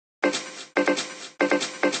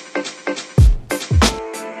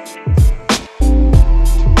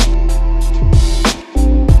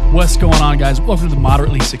guys. Welcome to the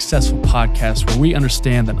Moderately Successful Podcast, where we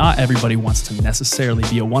understand that not everybody wants to necessarily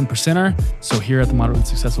be a 1%er. So here at the Moderately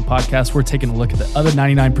Successful Podcast, we're taking a look at the other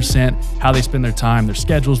 99%, how they spend their time, their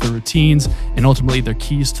schedules, their routines, and ultimately their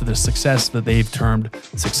keys to the success that they've termed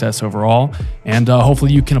success overall. And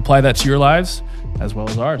hopefully you can apply that to your lives as well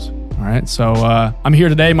as ours. All right, so I'm here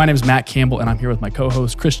today. My name is Matt Campbell, and I'm here with my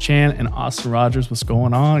co-host Chris Chan and Austin Rogers. What's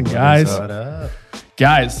going on, guys? What up?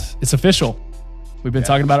 Guys, it's official. We've been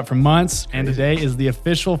talking about it for months, and today is the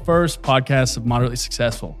official first podcast of Moderately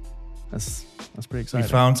Successful. That's pretty exciting.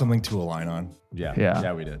 We found something to align on.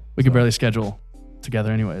 Yeah, we did. We could barely schedule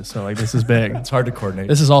together anyways, so like this is big. It's hard to coordinate.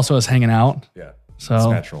 This is also us hanging out. Yeah, so it's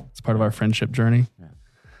natural. It's part of our friendship journey. Yeah.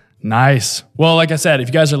 Nice. Well, like I said, if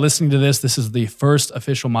you guys are listening to this, this is the first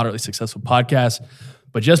official Moderately Successful podcast.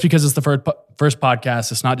 But just because it's the first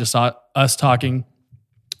podcast, it's not just us talking.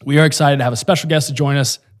 We are excited to have a special guest to join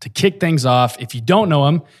us to kick things off. If you don't know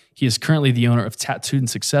him, he is currently the owner of Tattooed and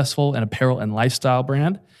Successful, an apparel and lifestyle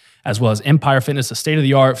brand, as well as Empire Fitness, a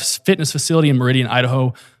state-of-the-art fitness facility in Meridian,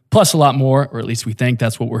 Idaho, plus a lot more, or at least we think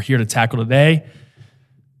that's what we're here to tackle today.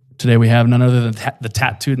 Today we have none other than the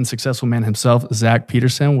Tattooed and Successful man himself, Zach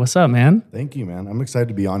Peterson. What's up, man? Thank you, man. I'm excited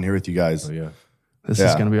to be on here with you guys. Oh, yeah. This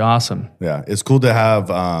is going to be awesome. Yeah, it's cool to have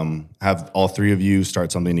all three of you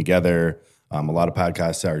start something together. A lot of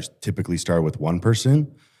podcasts typically start with one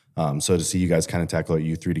person. So to see you guys kind of tackle it,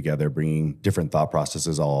 you three together, bringing different thought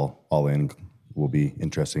processes all in, will be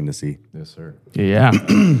interesting to see. Yes, sir. Yeah.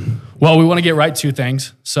 Well, we want to get right to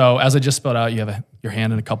things. So as I just spelled out, you have your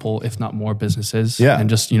hand in a couple, if not more, businesses. Yeah. And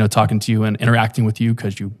just, talking to you and interacting with you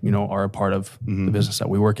because you are a part of the business that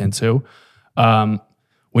we work into.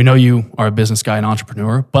 We know you are a business guy and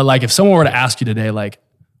entrepreneur, but like if someone were to ask you today, like,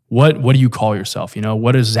 what do you call yourself?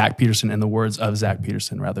 What is Zach Peterson in the words of Zach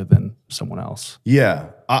Peterson rather than someone else? Yeah,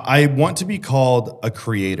 I want to be called a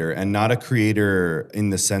creator, and not a creator in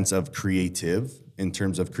the sense of creative, in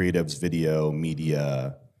terms of creatives, video,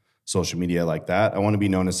 media, social media like that. I want to be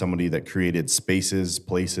known as somebody that created spaces,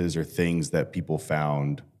 places, or things that people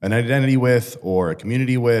found an identity with, or a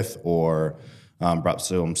community with, or brought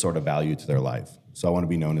some sort of value to their life. So I want to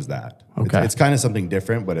be known as that. Okay. It's kind of something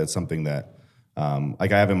different, but it's something that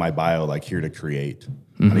like I have in my bio, like here to create.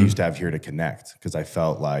 And I used to have here to connect, because I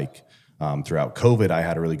felt like throughout COVID, I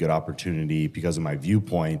had a really good opportunity because of my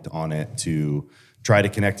viewpoint on it to try to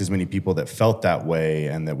connect as many people that felt that way,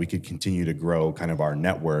 and that we could continue to grow kind of our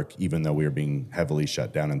network, even though we were being heavily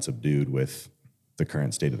shut down and subdued with the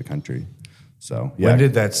current state of the country. So, yeah. When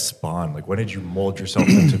did that spawn? Like, when did you mold yourself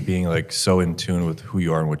into being like so in tune with who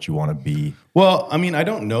you are and what you want to be? Well, I mean, I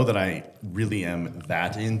don't know that I really am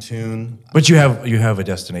that in tune. But you have a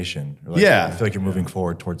destination. Like, Yeah. I feel like you're moving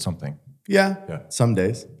forward towards something. Yeah. Some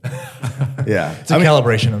days. Yeah. It's a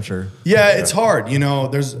calibration, I'm sure. Yeah, it's hard.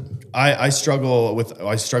 I struggle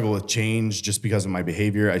with change just because of my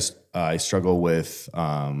behavior. I struggle with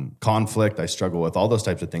conflict. I struggle with all those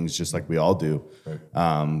types of things, just like we all do.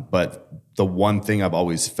 Right. But the one thing I've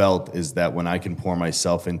always felt is that when I can pour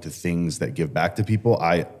myself into things that give back to people,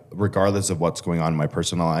 regardless of what's going on in my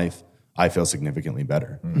personal life, I feel significantly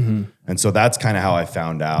better. Mm-hmm. And so that's kind of how I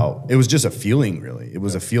found out. It was just a feeling, really. It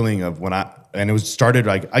was a feeling of started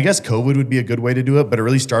like, I guess COVID would be a good way to do it, but it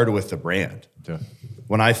really started with the brand. Yeah.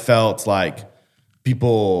 When I felt like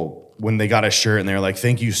people, when they got a shirt and they were like,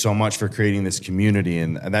 thank you so much for creating this community.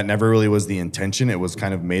 And that never really was the intention. It was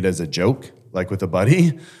kind of made as a joke, like with a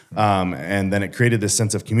buddy. And then it created this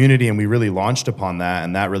sense of community, and we really launched upon that.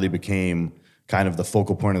 And that really became kind of the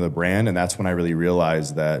focal point of the brand. And that's when I really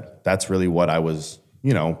realized that that's really what I was,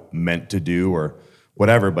 meant to do or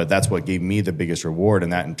whatever, but that's what gave me the biggest reward.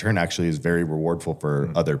 And that in turn actually is very rewardful for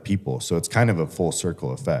other people. So it's kind of a full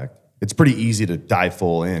circle effect. It's pretty easy to dive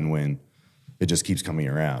full in when it just keeps coming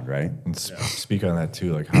around, right? And speak on that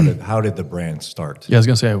too. Like, how did the brand start? Yeah, I was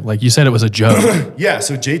going to say, like you said, it was a joke. Yeah,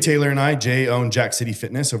 so Jay Taylor and Jay owned Jack City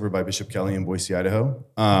Fitness over by Bishop Kelly in Boise, Idaho.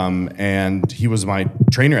 And he was my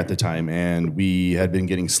trainer at the time. And we had been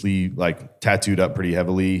getting tattooed up pretty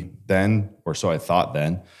heavily then, or so I thought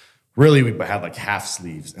then. Really, we had like half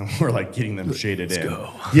sleeves, and we're like getting them shaded in. Go.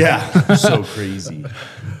 Yeah, so crazy.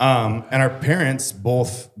 And our parents,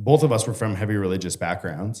 both of us were from heavy religious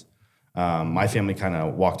backgrounds. My family kind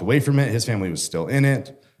of walked away from it. His family was still in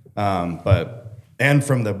it. From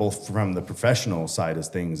the professional side of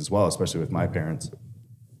things as well, especially with my parents.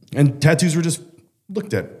 And tattoos were just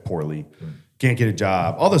looked at poorly. Can't get a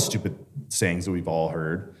job. All those stupid sayings that we've all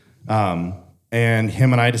heard. And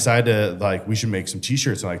him and I decided we should make some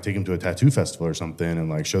t-shirts and take them to a tattoo festival or something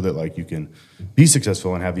and show that you can be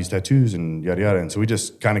successful and have these tattoos and yada yada. And so we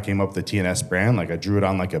just kind of came up with the TNS brand. I drew it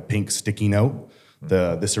on a pink sticky note,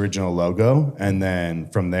 this original logo. And then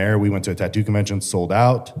from there, we went to a tattoo convention, sold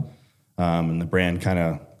out, and the brand kind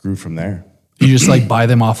of grew from there. You just like buy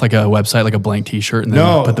them off like a website, like a blank T-shirt, and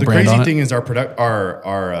then put the brand on it? No, the crazy thing is our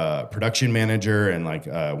production manager and like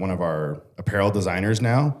one of our apparel designers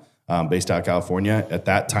now, based out of California. At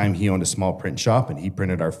that time, he owned a small print shop, and he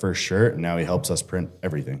printed our first shirt, and now he helps us print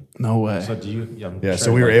everything. No way. So do you?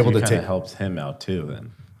 So we were able to take. take. Helps him out too.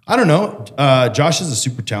 Then I don't know. Josh is a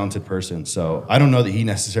super talented person, so I don't know that he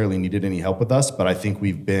necessarily needed any help with us, but I think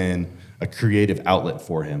we've been a creative outlet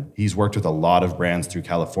for him. He's worked with a lot of brands through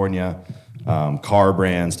California, car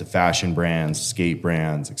brands to fashion brands, skate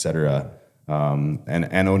brands, etc.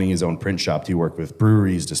 And owning his own print shop, he worked with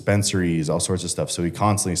breweries, dispensaries, all sorts of stuff. So he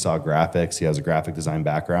constantly saw graphics. He has a graphic design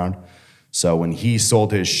background. So when he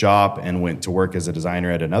sold his shop and went to work as a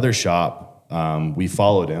designer at another shop, we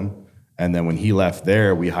followed him. And then when he left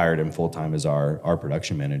there, we hired him full-time as our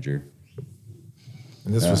production manager.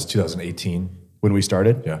 And this was 2018. When we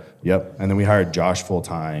started? Yeah. Yep. And then we hired Josh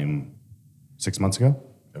full-time 6 months ago.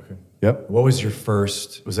 Okay. Yep. What was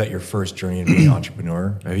was that your first journey in being an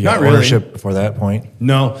entrepreneur? Have you Not had really. ownership before that point?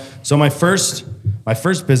 No. So my first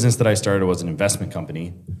business that I started was an investment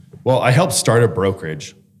company. Well, I helped start a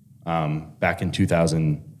brokerage back in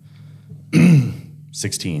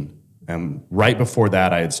 2016. And right before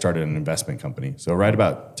that, I had started an investment company. So right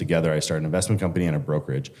about together, I started an investment company and a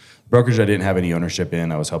brokerage. Brokerage I didn't have any ownership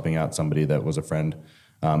in. I was helping out somebody that was a friend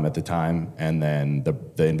at the time. And then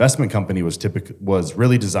the investment company was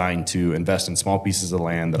really designed to invest in small pieces of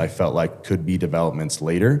land that I felt like could be developments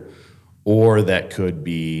later, or that could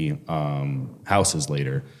be houses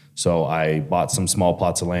later. So I bought some small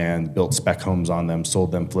plots of land, built spec homes on them,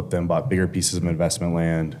 sold them, flipped them, bought bigger pieces of investment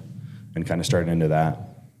land, and kind of started into that.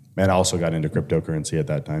 And I also got into cryptocurrency at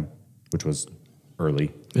that time, which was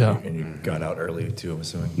early. Yeah. And you got out early too, I'm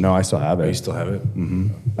assuming. No, I still have it. Oh, you still have it? Mm-hmm.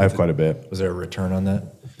 I have quite a bit. Was there a return on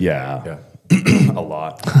that? Yeah. Yeah. A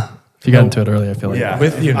lot. If you got into it early, I feel like. Yeah.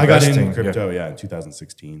 With the I got investing, into crypto, in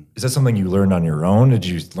 2016. Is that something you learned on your own? Did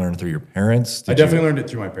you learn through your parents? I definitely learned it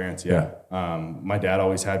through my parents, yeah. My dad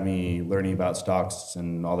always had me learning about stocks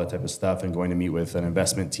and all that type of stuff and going to meet with an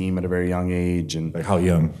investment team at a very young age. And Like how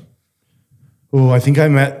young? Oh, I think I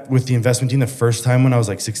met with the investment team the first time when I was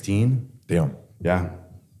like 16. Damn. Yeah.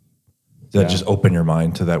 Did that just open your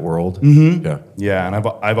mind to that world? Mm-hmm. Yeah. Yeah, and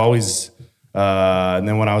I've always, and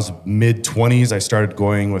then when I was mid-20s, I started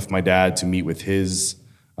going with my dad to meet with his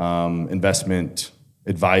investment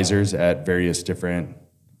advisors at various different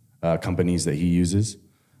companies that he uses,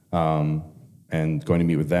 and going to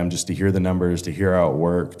meet with them just to hear the numbers, to hear how it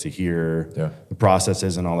worked, to hear the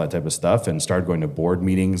processes and all that type of stuff, and started going to board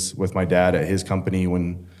meetings with my dad at his company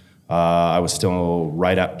when I was still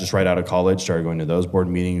right out of college, started going to those board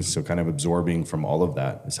meetings. So kind of absorbing from all of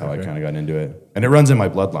that is how I kind of got into it. And it runs in my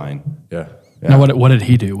bloodline. Yeah. Now, what did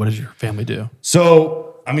he do? What did your family do?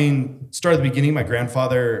 So, I mean, start at the beginning. My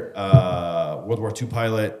grandfather, World War II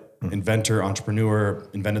pilot, inventor, entrepreneur,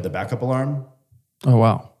 invented the backup alarm. Oh,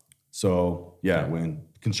 wow. So, yeah, when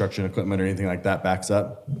construction equipment or anything like that backs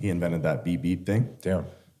up, he invented that beep beep thing. Damn.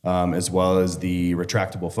 As well as the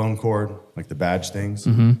retractable phone cord, like the badge things.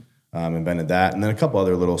 Invented that. And then a couple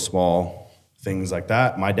other little small things like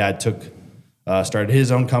that. My dad started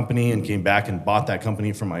his own company and came back and bought that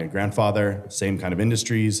company from my grandfather, same kind of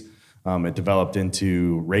industries. It developed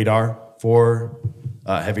into radar for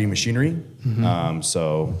heavy machinery.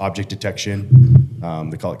 So object detection,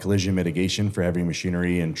 they call it collision mitigation for heavy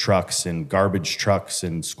machinery and trucks and garbage trucks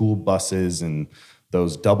and school buses and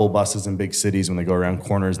those double buses in big cities. When they go around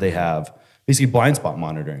corners, they have basically blind spot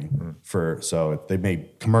monitoring so they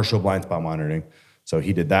made commercial blind spot monitoring. So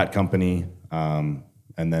he did that company. And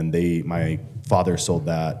then my father sold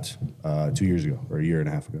that 2 years ago or a year and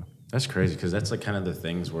a half ago. that's crazy because that's like kind of the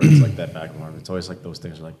things where it's like that back alarm. It's always like those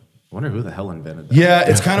things are like, I wonder who the hell invented that. Yeah,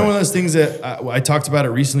 it's kind of one of those things that I talked about it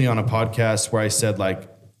recently on a podcast where I said like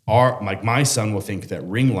my son will think that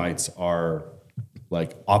ring lights are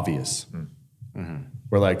like obvious.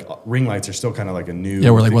 Where like ring lights are still kind of like a new.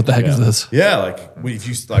 Yeah, we're like, thing. what the heck is this? Yeah, like if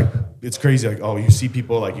you like, it's crazy. Like, oh, you see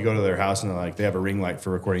people like you go to their house and they're like they have a ring light for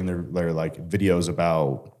recording their like videos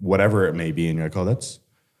about whatever it may be, and you're like, oh, that's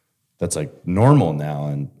like normal now,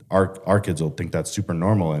 and our kids will think that's super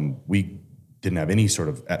normal, and we didn't have any sort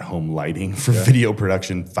of at home lighting for video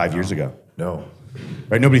production 5 years ago. No.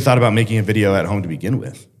 Right? Nobody thought about making a video at home to begin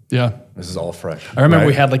with. Yeah. This is all fresh. I remember Right?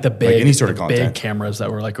 we had like the big, any sort of the big content. cameras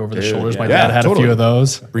that were like over the Dude, shoulders. My yeah. dad had a totally. few of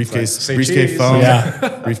those. Briefcase cheese.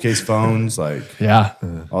 phones, briefcase phones, like Yeah.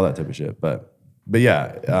 all that type of shit. But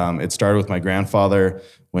yeah, it started with my grandfather,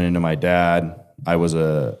 went into my dad. I was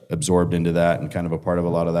absorbed into that and kind of a part of a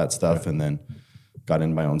lot of that stuff. And then got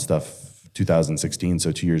into my own stuff 2016.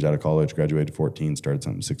 So 2 years out of college, graduated 14, started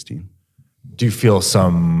something 16. Do you feel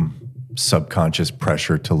some subconscious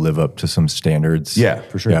pressure to live up to some standards? Yeah,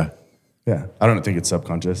 for sure. Yeah. Yeah. I don't think it's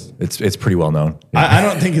subconscious. It's pretty well known. Yeah. I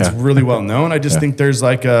don't think it's really well known. I just think there's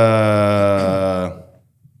like a...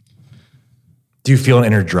 Do you feel an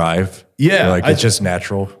inner drive? Yeah. Like it's just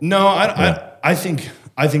natural? No, I think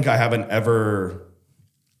I have an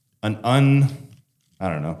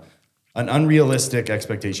unrealistic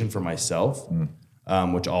expectation for myself,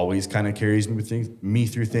 which always kind of carries me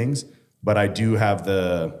through things. But I do have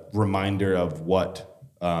the reminder of what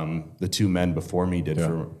the two men before me did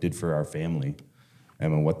for our family,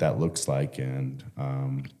 and what that looks like. And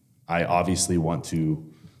I obviously want to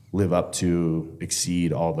live up to,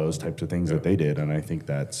 exceed all those types of things that they did. And I think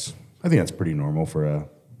that's pretty normal for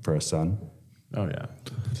a son. Oh yeah.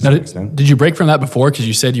 Now, did you break from that before? Because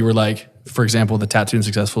you said you were like, for example, the Tattooed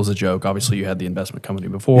Successful is a joke. Obviously, you had the investment company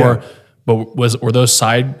before, but were those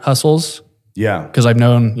side hustles? Yeah. Because I've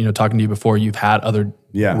known, talking to you before, you've had other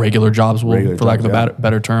regular jobs, for lack of a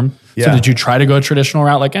better term. Yeah. So did you try to go a traditional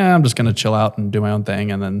route, like, I'm just going to chill out and do my own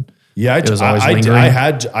thing, and then it was always lingering?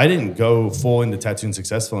 I didn't go full into Tattooed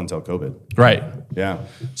Successful until COVID. Right. Yeah.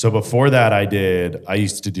 So before that, I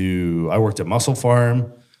worked at Muscle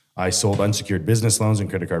Farm. I sold unsecured business loans and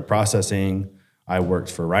credit card processing. I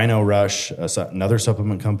worked for Rhino Rush, another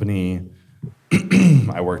supplement company.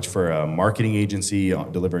 I worked for a marketing agency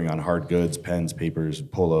delivering on hard goods, pens, papers,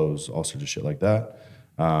 polos, all sorts of shit like that.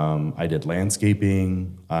 I did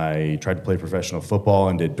landscaping. I tried to play professional football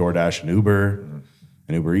and did DoorDash and Uber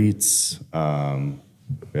and Uber Eats.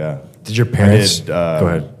 Yeah. Did your parents go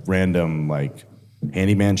ahead? Random like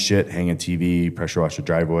handyman shit, hang a TV, pressure wash a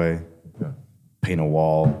driveway, paint a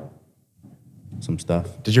wall, some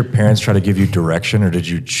stuff. Did your parents try to give you direction, or did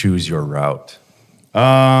you choose your route?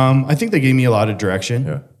 I think they gave me a lot of direction.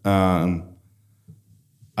 Yeah.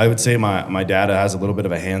 I would say my dad has a little bit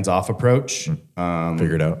of a hands-off approach.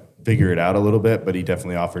 Figure it out a little bit, but he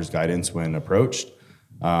definitely offers guidance when approached.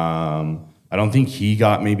 I don't think he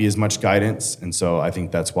got maybe as much guidance, and so I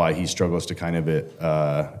think that's why he struggles to kind of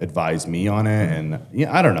advise me on it. And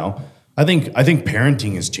I don't know. I think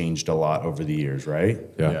parenting has changed a lot over the years, right?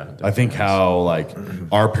 Yeah. I think how like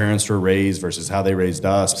our parents were raised versus how they raised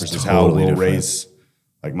us versus how we'll raise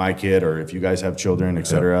like my kid, or if you guys have children, et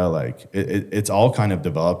cetera. Like it's all kind of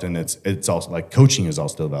developed, and it's also like coaching is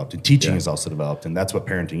also developed, and teaching is also developed, and that's what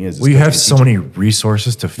parenting is. We have so many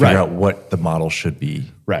resources to figure out what the model should be.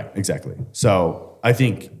 Right, exactly. So I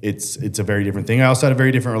think it's a very different thing. I also had a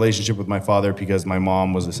very different relationship with my father because my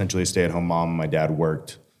mom was essentially a stay-at-home mom, and my dad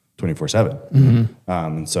worked 24/7.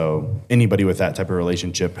 And so anybody with that type of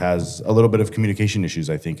relationship has a little bit of communication issues,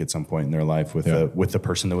 I think, at some point in their life with the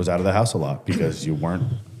person that was out of the house a lot because you weren't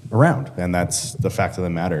around. And that's the fact of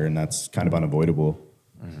the matter, and that's kind of unavoidable.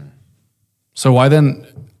 So why then,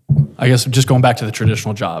 I guess just going back to the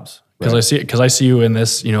traditional jobs, because I see you in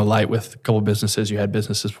this, light with a couple of businesses. You had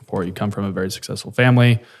businesses before. You come from a very successful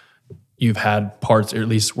family. You've had parts, or at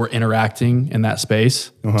least were interacting in that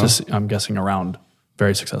space, just I'm guessing around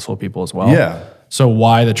very successful people as well. Yeah. So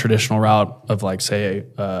why the traditional route of like, say,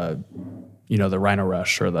 the Rhino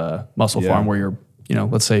Rush or the Muscle Farm where you're,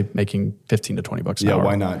 let's say making $15 to $20 an hour. Yeah,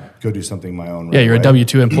 why not go do something my own? Yeah, you're a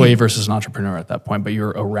W-2 employee versus an entrepreneur at that point, but you're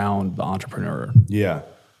around the entrepreneur. Yeah.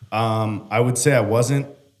 I would say I wasn't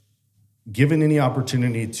given any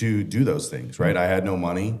opportunity to do those things, right? I had no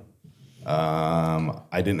money. I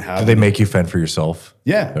didn't have... Did they make you fend for yourself?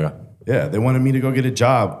 Yeah. Yeah, they wanted me to go get a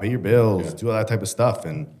job, pay your bills, do all that type of stuff.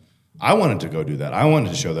 And I wanted to go do that. I wanted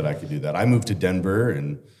to show that I could do that. I moved to Denver,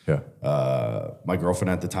 and my girlfriend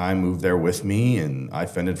at the time moved there with me, and I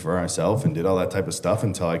fended for myself and did all that type of stuff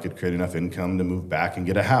until I could create enough income to move back and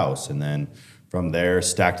get a house. And then from there,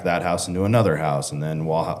 stacked that house into another house. And then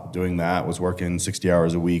while doing that, was working 60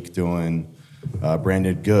 hours a week doing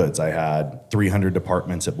branded goods. I had 300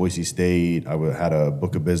 departments at Boise State. I had a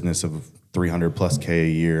book of business of 300 plus K a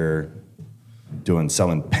year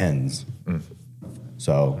selling pens.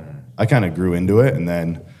 So I kind of grew into it, and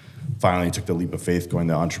then finally took the leap of faith going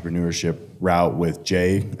the entrepreneurship route with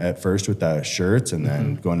Jay at first with the shirts, and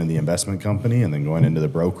then going to the investment company, and then going into the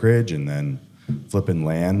brokerage, and then flipping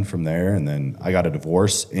land from there. And then I got a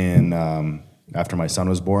divorce after my son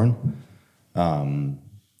was born in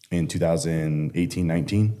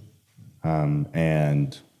 2018-19.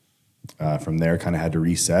 And from there kind of had to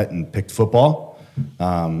reset and picked football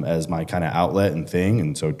as my kind of outlet and thing.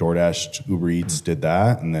 And so DoorDash, Uber Eats did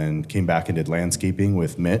that, and then came back and did landscaping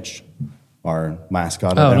with Mitch, our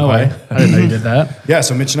mascot. Oh, no way. I didn't know you did that. Yeah,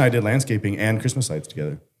 so Mitch and I did landscaping and Christmas lights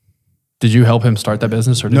together. Did you help him start that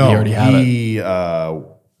business, or did he already have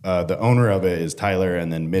it? The owner of it is Tyler,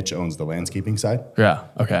 and then Mitch owns the landscaping side. Yeah.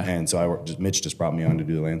 Okay. And so Mitch just brought me on to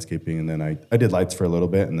do the landscaping, and then I did lights for a little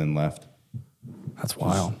bit and then left. That's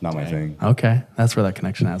wild. Not my thing. Okay. That's where that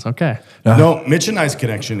connection is. Okay. No, Mitch and I's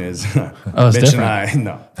connection is it's Mitch different.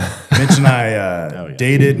 Mitch and I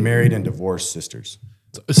dated, married, and divorced sisters.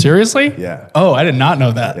 Seriously? Yeah. Oh, I did not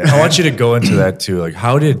know that. I want you to go into that too. Like,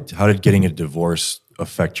 how did getting a divorce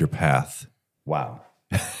affect your path? Wow.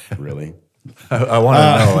 Really? I want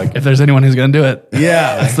to know. Like, If there's anyone who's going to do it,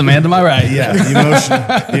 Yeah. that's the man to my right. Yeah.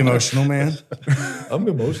 The emotional man. I'm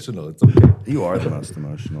emotional. It's okay. You are the most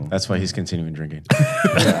emotional. That's why he's continuing drinking.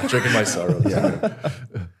 Drinking my sorrow.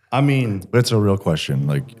 I mean, But it's a real question.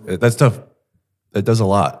 Like, that stuff, it does a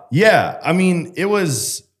lot. yeah. I mean, it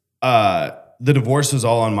was the divorce was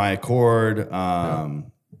all on my accord.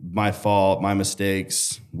 My fault, my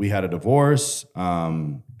mistakes. We had a divorce.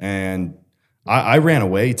 And I ran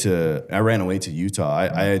away to Utah.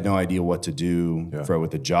 I had no idea what to do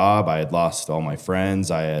with the job. I had lost all my friends.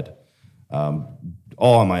 I had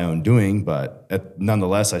all on my own doing, but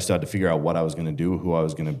nonetheless, I still had to figure out what I was going to do, who I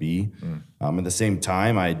was going to be. At the same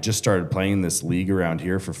time, I just started playing this league around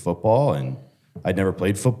here for football, and I'd never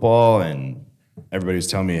played football, and everybody was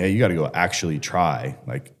telling me, hey, you got to go actually try,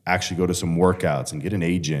 like actually go to some workouts and get an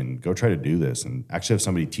agent, go try to do this, and actually have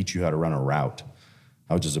somebody teach you how to run a route.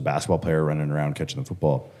 I was just a basketball player running around catching the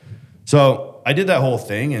football. So I did that whole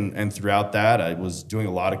thing, and throughout that, I was doing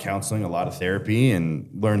a lot of counseling, a lot of therapy, and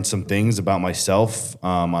learned some things about myself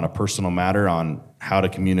on a personal matter, on how to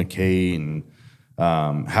communicate and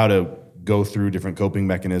how to go through different coping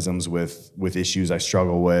mechanisms with issues I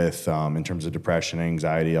struggle with in terms of depression,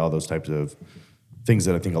 anxiety, all those types of things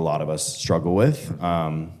that I think a lot of us struggle with.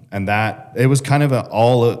 And that it was kind of an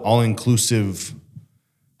all-inclusive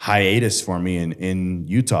hiatus for me in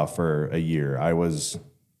Utah for a year. I was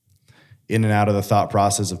in and out of the thought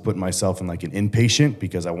process of putting myself in like an inpatient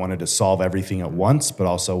because I wanted to solve everything at once, but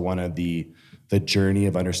also wanted the journey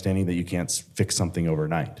of understanding that you can't fix something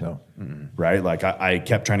overnight. No. Right? Like I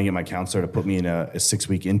kept trying to get my counselor to put me in a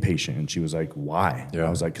 6-week inpatient, and she was like, why? Yeah. I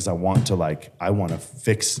was like, because I want to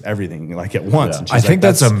fix everything like at once. Yeah. And she's I like, think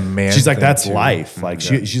that's a man She's like, thing that's too. life. Like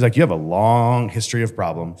she's like, you have a long history of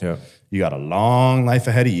problems. Yeah. You got a long life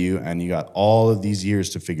ahead of you, and you got all of these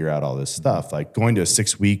years to figure out all this stuff. Like going to a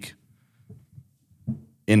 6-week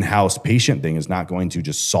in-house patient thing is not going to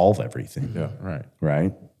just solve everything. Yeah.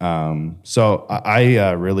 Right. So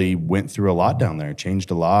I really went through a lot down there,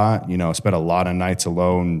 changed a lot, spent a lot of nights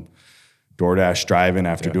alone, DoorDash driving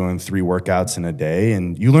after doing 3 workouts in a day.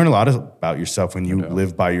 And you learn a lot about yourself when you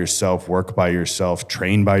live by yourself, work by yourself,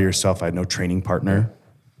 train by yourself. I had no training partner.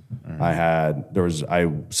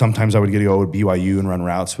 Sometimes I would get to go to BYU and run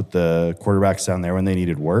routes with the quarterbacks down there when they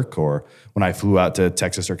needed work, or when I flew out to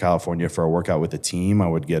Texas or California for a workout with the team, I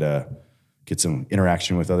would get some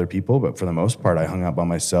interaction with other people. But for the most part, I hung out by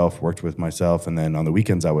myself, worked with myself, and then on the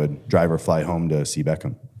weekends I would drive or fly home to see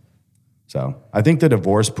Beckham. So I think the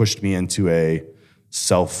divorce pushed me into a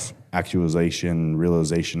self-actualization,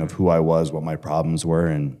 realization of who I was, what my problems were,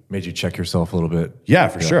 and Made you check yourself a little bit. yeah,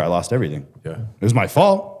 for sure, I lost everything. Yeah. It was my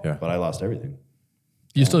fault, Yeah. but I lost everything.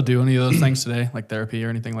 You still do any of those things today, like therapy or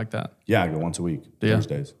anything like that? Yeah, I go once a week, Yeah.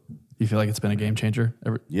 Thursdays. You feel like it's been a game changer?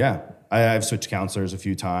 Yeah, I've switched counselors a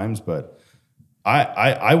few times, but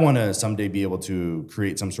I want to someday be able to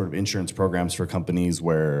create some sort of insurance programs for companies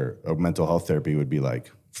where a mental health therapy would be like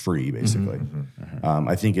free, basically.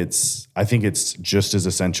 I think it's just as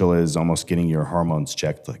essential as almost getting your hormones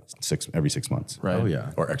checked like every 6 months. Right. Oh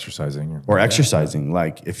yeah. Or exercising. Or exercising.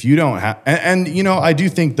 Like if you don't have, and I do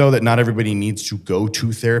think though that not everybody needs to go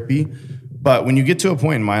to therapy, but when you get to a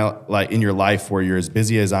point in your life where you're as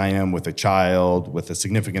busy as I am with a child, with a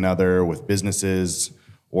significant other, with businesses,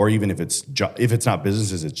 or even if it's not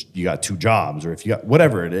businesses, you got 2 jobs, or if you got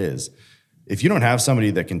whatever it is, if you don't have somebody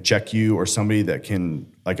that can check you, or somebody that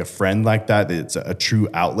can, like a friend like that, that's a true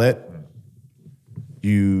outlet,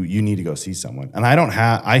 you need to go see someone. And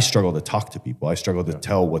I struggle to talk to people. I struggle to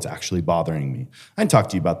tell what's actually bothering me. I can talk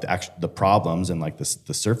to you about the problems and like the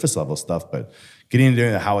surface level stuff, but getting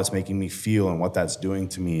into how it's making me feel and what that's doing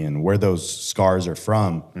to me and where those scars are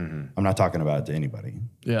from, I'm not talking about it to anybody.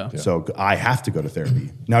 Yeah. So I have to go to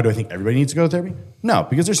therapy. Now, do I think everybody needs to go to therapy? No,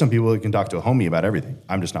 because there's some people that can talk to a homie about everything.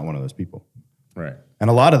 I'm just not one of those people. Right. And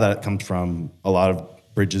a lot of that comes from a lot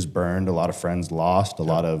of bridges burned, a lot of friends lost, a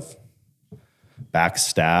lot of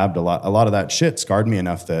backstabbed, a lot of that shit scarred me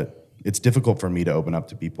enough that it's difficult for me to open up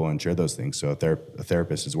to people and share those things. So a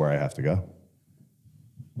therapist is where I have to go.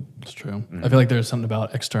 It's true. I feel like there's something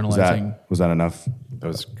about externalizing. Was that enough? That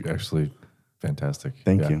was actually Fantastic.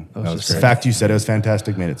 Thank Yeah, you. That was The great. fact you said it was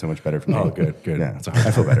fantastic made it so much better for me. Oh, good. Yeah,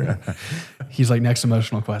 I feel better. He's like, next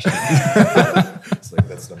emotional question. It's like,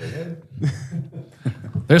 that's number one.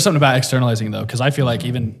 There's something about externalizing though, because I feel like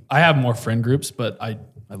even I have more friend groups, but I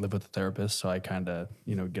live with a therapist, so I kind of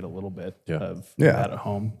get a little bit of that at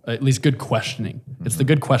home. At least good questioning. It's the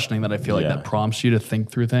good questioning that I feel like that prompts you to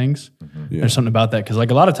think through things. There's something about that because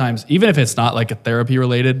like a lot of times, even if it's not like a therapy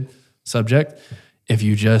related subject,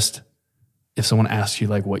 if someone asks you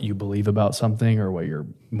like what you believe about something or what your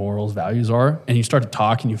morals, values are, and you start to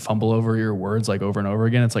talk and you fumble over your words like over and over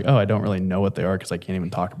again, it's like, oh, I don't really know what they are because I can't even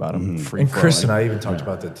talk about them. And Chris and I even talked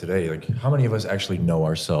about that today. Like, how many of us actually know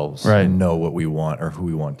ourselves and know what we want or who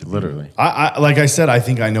we want to be? Literally. I like I said, I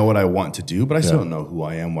think I know what I want to do, but I still don't know who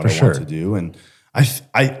I am, what I want to do. And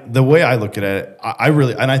I the way I look at it, I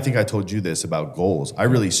really, and I think I told you this about goals. I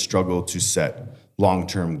really struggle to set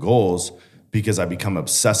long-term goals because I become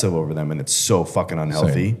obsessive over them and it's so fucking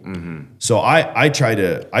unhealthy. So I try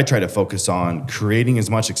to focus on creating as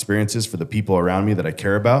much experiences for the people around me that I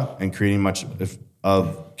care about and creating much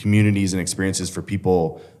of communities and experiences for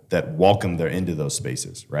people that welcome them into those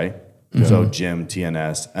spaces, right? So gym,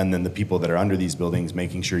 TNS, and then the people that are under these buildings,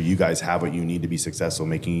 making sure you guys have what you need to be successful,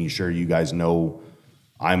 making sure you guys know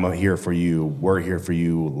I'm here for you, we're here for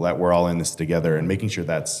you, we're all in this together, and making sure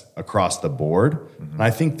that's across the board. And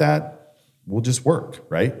I think that will just work,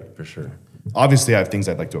 right? For sure. Obviously, I have things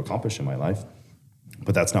I'd like to accomplish in my life,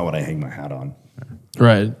 but that's not what I hang my hat on.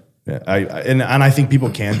 Right. Yeah, and I think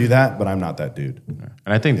people can do that, but I'm not that dude.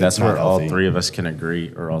 And I think that's not where all healthy. three of us can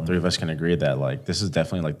agree, or all three of us can agree that like this is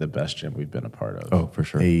definitely like the best gym we've been a part of. Oh, for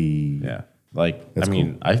sure. Yeah. Like, I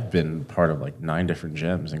mean, I've been part of like 9 different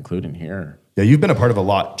gyms, including here. Yeah, you've been a part of a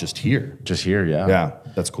lot just here. Just here, yeah. Yeah,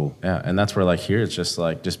 that's cool. Yeah, and that's where like here, it's just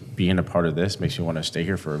like just being a part of this makes you want to stay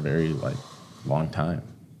here for a very like long time.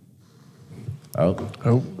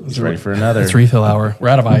 Oh, he's ready for another. It's refill hour. We're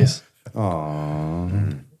out of ice.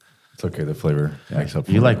 It's okay. The flavor makes up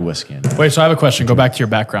for You it. like whiskey. Wait, so I have a question. Go back to your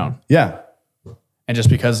background. Yeah. And just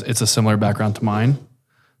because it's a similar background to mine.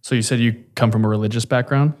 So you said you come from a religious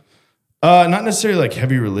background? Not necessarily like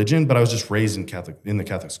heavy religion, but I was just raised in the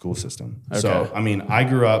Catholic school system. Okay. So, I mean, I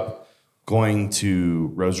grew up going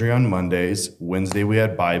to Rosary on Mondays. Wednesday we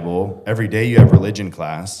had Bible. Every day you have religion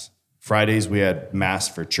class. Fridays we had mass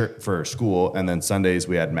for church, for school, and then Sundays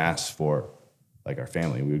we had mass for like our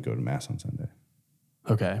family. We would go to mass on Sunday.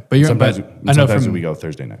 Okay. But you're Sometimes, but I know sometimes from, we go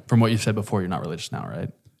Thursday night. from what you said before, you're not religious now, right?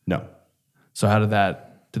 No. So how did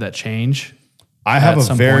that change? I have At a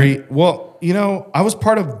some very, well, you know, I was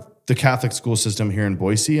part of the Catholic school system here in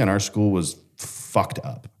Boise, and our school was fucked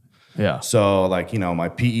up. Yeah. So, like, you know, my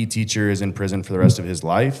PE teacher is in prison for the rest of his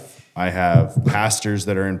life. I have pastors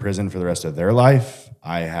that are in prison for the rest of their life.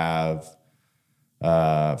 I have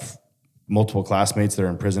multiple classmates that are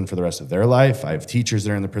in prison for the rest of their life. I have teachers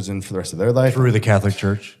that are in the prison for the rest of their life. Through the Catholic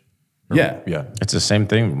Church? Yeah. Yeah. It's the same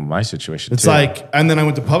thing with my situation It's too. like, and then I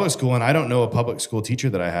went to public school, and I don't know a public school teacher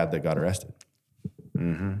that I had that got arrested.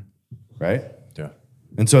 Right? Yeah.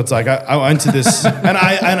 And so it's like I went to this, and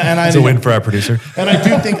I It's a win for our producer. And I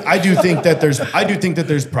do think that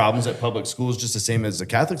there's problems at public schools just the same as the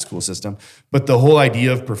Catholic school system. But the whole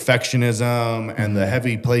idea of perfectionism and the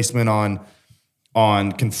heavy placement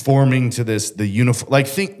on conforming to the uniform,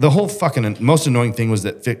 the whole fucking most annoying thing was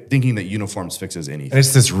that thinking that uniforms fixes anything. And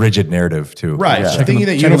it's this rigid narrative, too. Right. Yeah. Thinking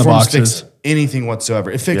that checking the uniforms boxes. fix anything whatsoever.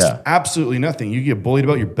 It fixed Yeah. absolutely nothing. You get bullied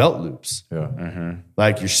about your belt loops. Yeah.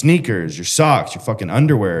 Like your sneakers, your socks, your fucking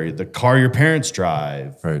underwear, the car your parents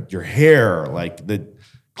drive, Right. your hair, like the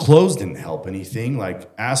clothes didn't help anything. Like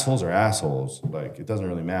assholes are assholes. Like it doesn't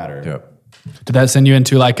really matter. Yep. Did that send you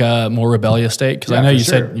into like a more rebellious state? Because I Yeah, know for you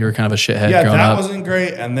sure. said you were kind of a shithead Yeah, growing that up. wasn't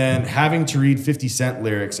great. And then having to read 50 Cent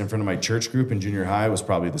lyrics in front of my church group in junior high was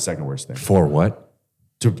probably the second worst thing. For what?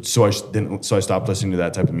 So I stopped listening to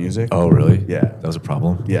that type of music. Oh, really? Yeah. That was a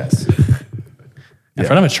problem? Yes. In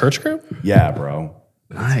front of a church group? Yeah, bro.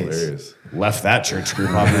 Nice. Hilarious. Left that church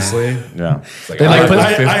group, obviously. yeah. They like put,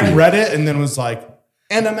 I read it and then was like,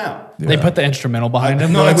 and I'm out. they put the instrumental behind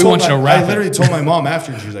him. No, They're like, we want you to I rap it. literally told my mom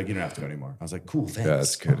after, and she was like, "You don't have to go anymore." I was like, "Cool, thanks." Yeah,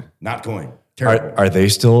 that's good. Not going. Terrible. Are they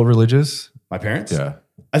still religious? My parents? Yeah.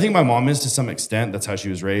 I think my mom is to some extent. That's how she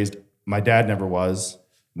was raised. My dad never was,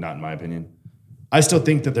 not in my opinion. I still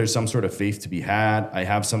think that there's some sort of faith to be had. I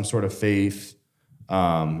have some sort of faith,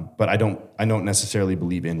 but I don't necessarily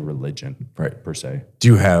believe in religion, Right. per se. Do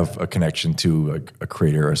you have a connection to like a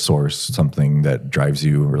creator, a source, something that drives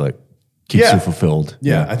you or like keeps Yeah. you fulfilled?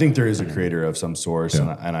 Yeah, I think there is a creator of some source,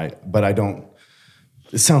 Yeah. but I don't.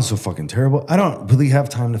 it sounds so fucking terrible. I don't really have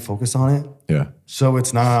time to focus on it. Yeah. So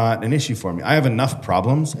it's not an issue for me. I have enough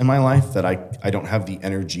problems in my life that I don't have the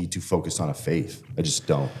energy to focus on a faith. I just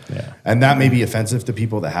don't. Yeah. And that may be offensive to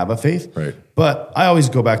people that have a faith. Right. But I always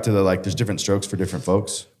go back to there's different strokes for different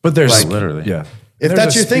folks. But there's Like, literally. Yeah. If There's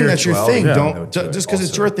that's a your thing, that's your thing. spirituality Don't to it just because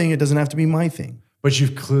it's also. your thing, it doesn't have to be my thing. But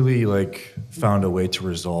you've clearly like found a way to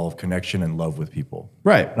resolve connection and love with people.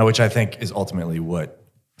 Right. Now, which I think is ultimately what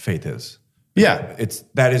faith is. Yeah.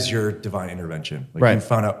 That is your divine intervention. Like Right. you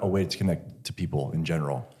found out a way to connect to people in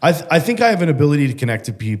general. I think I have an ability to connect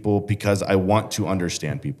to people because I want to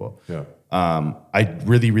understand people. Yeah. I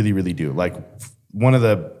really, really, really do. Like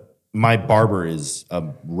my barber is a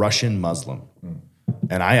Russian Muslim.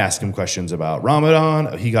 And I ask him questions about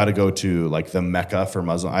Ramadan. He got to go to like the Mecca for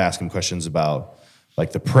Muslim. I ask him questions about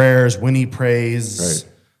like the prayers, when he prays,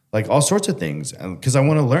 Right. like all sorts of things. Because I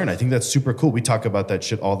want to learn. I think that's super cool. We talk about that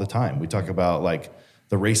shit all the time. We talk about like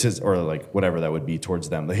the races or like whatever that would be towards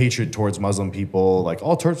them, the hatred towards Muslim people, like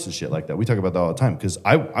all sorts of shit like that. We talk about that all the time because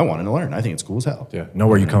I want to learn. I think it's cool as hell. Yeah. Know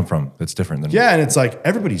where you come from. That's different than Yeah, and it's like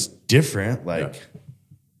everybody's different. Like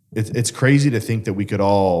it's crazy to think that we could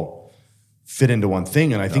all fit into one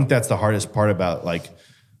thing. And I think that's the hardest part about like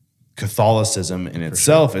Catholicism in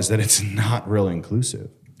itself is that it's not really inclusive.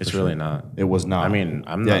 It's really not. It was not. I mean,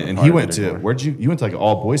 I'm yeah, not. and part he of went it to anymore. you went to like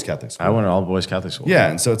all boys Catholic school. I went to all boys Catholic school. Yeah,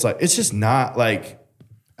 and so it's like it's just not like,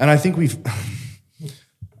 and I think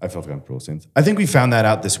I felt comfortable saying this. I think we found that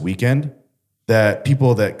out this weekend that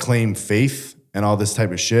people that claim faith and all this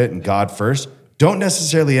type of shit and God first don't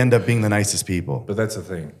necessarily end up being the nicest people. But that's the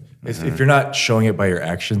thing. If you're not showing it by your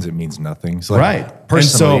actions, it means nothing. So Right. And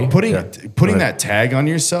so personally- putting that tag on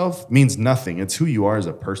yourself means nothing. It's who you are as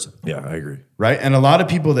a person. Yeah, I agree. Right. And a lot of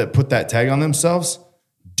people that put that tag on themselves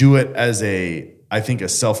do it as I think a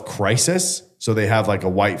self-crisis. So they have like a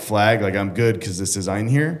white flag, like I'm good because this is I'm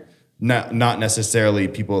here. Not necessarily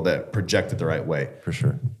people that project it the right way. For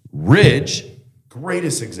sure. Ridge,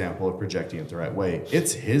 greatest example of projecting it the right way.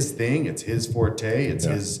 It's his thing. It's his forte. It's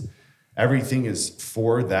his. Everything is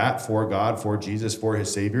for that, for God, for Jesus, for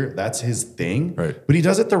his Savior. That's his thing. Right. But he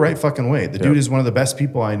does it the right fucking way. The dude is one of the best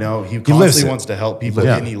people I know. He lives constantly it. wants to help people,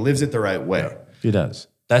 Yeah. and he lives it the right way. He does.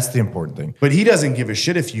 That's the important thing. But he doesn't give a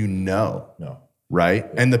shit if you know. No. Right?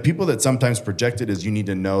 And the people that sometimes project it as you need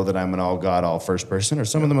to know that I'm an all God, all first person are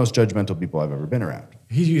some of the most judgmental people I've ever been around.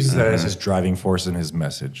 He uses that as his driving force in his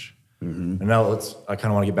message. And now I kind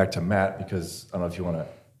of want to get back to Matt because I don't know if you want to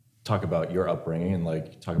talk about your upbringing and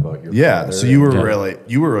like talk about your Yeah. father So you were and,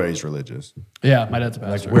 you were raised religious. Yeah, my dad's a like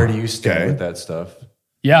pastor. where do you stand Okay. with that stuff?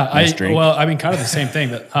 Yeah, Nice drink. well, I mean, kind of the same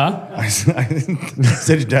thing. That, huh? I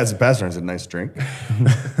said your dad's a pastor. I said, nice drink.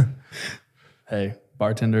 Hey,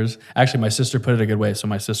 bartenders. Actually, my sister put it a good way. So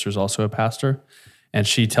my sister's also a pastor, and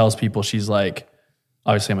she tells people she's like,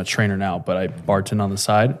 obviously I'm a trainer now, but I bartend on the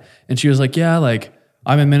side. And she was like, yeah, like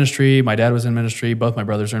I'm in ministry. My dad was in ministry. Both my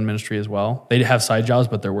brothers are in ministry as well. They have side jobs,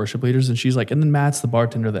 but they're worship leaders. And she's like, and then Matt's the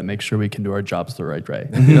bartender that makes sure we can do our jobs the right way.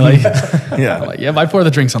 And you're like, Yeah. I'm like, yeah, I pour the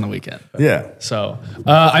drinks on the weekend. Yeah. So,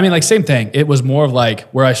 I mean, like same thing. It was more of like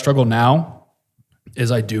where I struggle now is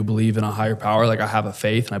I do believe in a higher power. Like I have a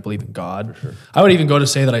faith and I believe in God. I would even go to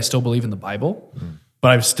say that I still believe in the Bible,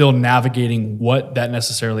 but I'm still navigating what that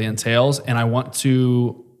necessarily entails. And I want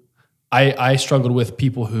to, I struggled with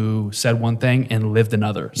people who said one thing and lived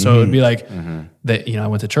another. So it'd be like that, I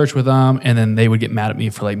went to church with them and then they would get mad at me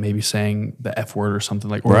for like maybe saying the F word or something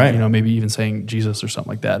like, or, Right. maybe even saying Jesus or something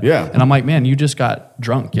like that. Yeah. And I'm like, man, you just got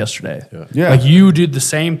drunk yesterday. Yeah. Like you did the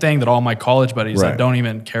same thing that all my college buddies Right. that don't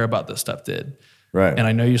even care about this stuff did. Right. And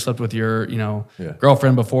I know you slept with your,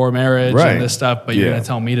 girlfriend before marriage Right. and this stuff, but you're Yeah. going to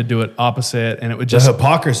tell me to do it opposite. And it would The just,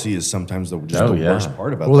 hypocrisy is sometimes the worst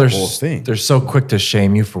part about the whole thing. They're so quick to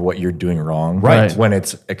shame you for what you're doing wrong, Right. When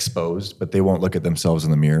it's exposed, but they won't look at themselves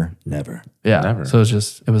in the mirror. Never. yeah. Never. So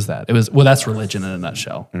it was that. Well, that's religion in a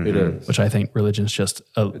nutshell, It is. which I think religion is just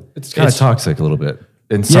It's kind of toxic a little bit.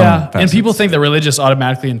 In some yeah. And facets. people think that religious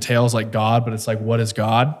automatically entails like God, but it's like, what is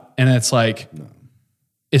God? And it's like,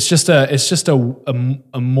 it's just a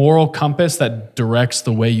moral compass that directs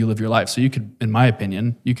the way you live your life. So you could, in my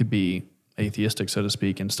opinion, you could be atheistic, so to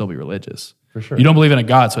speak, and still be religious. For sure. You don't believe in a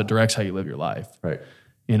God, so it directs how you live your life. Right.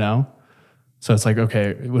 So it's like,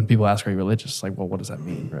 okay, when people ask, are you religious? It's like, well, what does that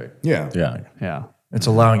mean? Right. Yeah. Yeah. Yeah. It's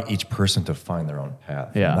allowing each person to find their own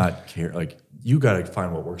path. Yeah. Not care. Like, you got to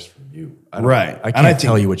find what works for you. Right. I can't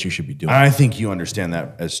tell you what you should be doing. And I think you understand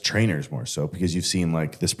that as trainers more so because you've seen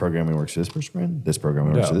like this programming works for this person, this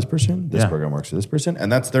programming works for this person, this program works for this person,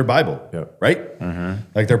 and that's their Bible, right?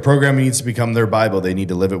 Like their programming needs to become their Bible. They need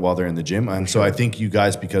to live it while they're in the gym. And so I think you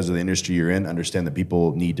guys, because of the industry you're in, understand that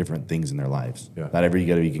people need different things in their lives. Yeah. Not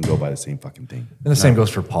everybody can go by the same fucking thing. And the same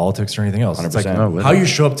goes for politics or anything else. It's like 100%. how you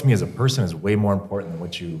show up to me as a person is way more important than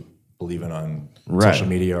what you believe in on social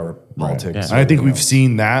media or politics. Yeah. And I think we've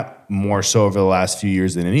seen that more so over the last few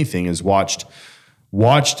years than anything is watched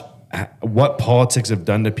what politics have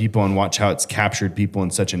done to people and watch how it's captured people in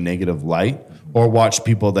such a negative light or watch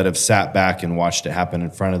people that have sat back and watched it happen in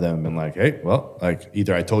front of them and been like, hey, well, like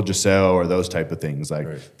either I told you so or those type of things. Like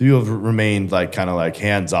the people have remained like kind of like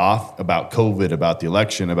hands off about COVID, about the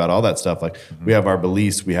election, about all that stuff. Like we have our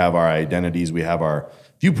beliefs, we have our identities, we have our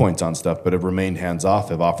viewpoints on stuff, but have remained hands off,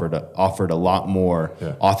 have offered a lot more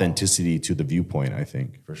authenticity to the viewpoint, I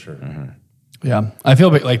think. For sure. Yeah. I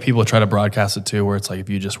feel like people try to broadcast it too, where it's like if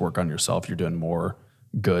you just work on yourself, you're doing more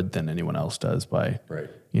good than anyone else does by,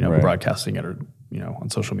 broadcasting it or, on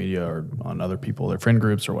social media or on other people, their friend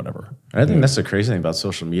groups or whatever. I think that's the crazy thing about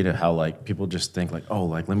social media, how like people just think like, oh,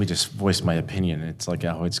 like let me just voice my opinion. It's like,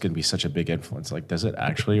 oh, it's going to be such a big influence. Like, does it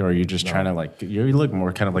actually, or are you just trying to like, you look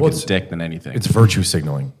more kind of like a dick than anything. It's virtue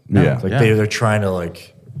signaling. Yeah. Like they're trying to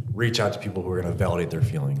like reach out to people who are going to validate their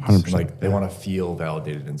feelings. 100%. Like they want to feel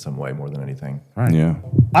validated in some way more than anything. Right. Yeah.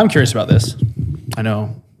 I'm curious about this. I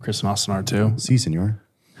know Chris and Austin are too. Si, senor.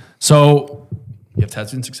 So you have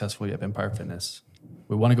Tattooed Successful, you have Empire Fitness.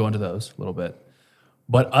 We want to go into those a little bit.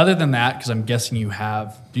 But other than that, because I'm guessing do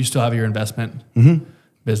you still have your investment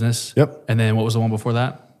business? Yep. And then what was the one before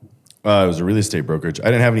that? It was a real estate brokerage. I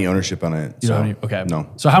didn't have any ownership on it. You don't have any? Okay.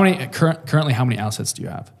 No. So currently how many assets do you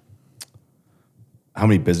have? How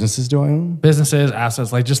many businesses do I own? Businesses,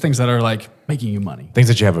 assets, like just things that are like making you money. Things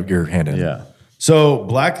that you have your hand in. Yeah. So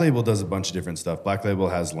Black Label does a bunch of different stuff. Black Label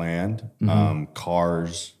has land,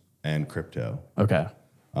 cars, and crypto, Okay.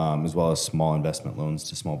 as well as small investment loans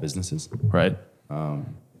to small businesses. Right.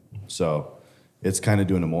 So it's kind of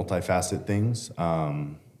doing a multifaceted things.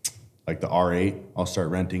 Like the R8, I'll start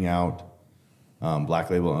renting out. Black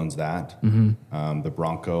Label owns that. The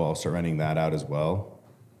Bronco, I'll start renting that out as well.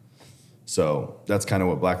 So that's kind of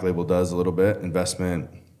what Black Label does a little bit. Investment,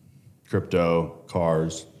 crypto,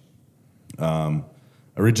 cars.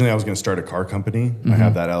 Originally, I was going to start a car company. I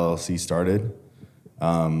have that LLC started.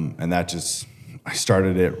 And I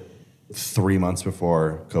started it 3 months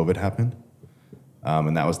before COVID happened.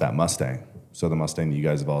 And that was that Mustang. So the Mustang that you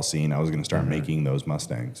guys have all seen, I was going to start making those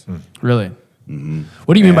Mustangs. Really?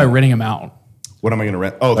 What do you mean by renting them out? What am I going to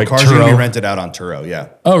rent? Oh, Like the car's going to Turo? be rented out on Turo, yeah.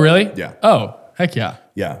 Oh, really? Yeah. Oh, heck yeah.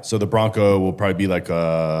 Yeah, so the Bronco will probably be like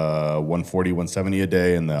 140, 170 a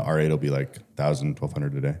day, and the R8 will be like 1,000,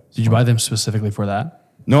 1,200 a day. Did you buy them specifically for that?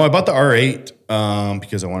 No, I bought the R8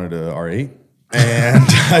 because I wanted an R8. And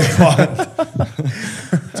I bought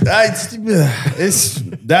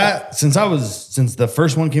since the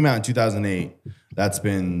first one came out in 2008, that's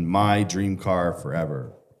been my dream car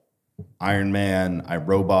forever. Iron Man,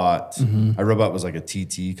 iRobot. iRobot was like a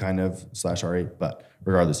TT kind of / R8, but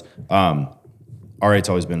regardless, R8's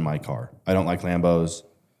always been my car. I don't like Lambos.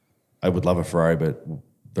 I would love a Ferrari, but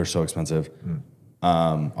they're so expensive.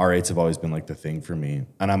 R8s have always been like the thing for me.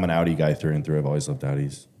 And I'm an Audi guy through and through. I've always loved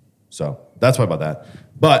Audis. So that's why I bought that.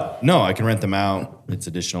 But no, I can rent them out. It's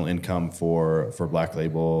additional income for Black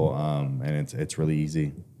Label, and it's really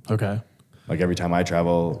easy. Okay. Like every time I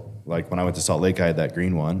travel, like when I went to Salt Lake, I had that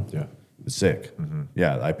green one. Yeah. It was sick.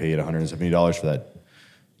 Yeah, I paid $170 for that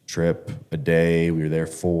trip a day. We were there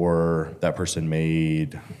that person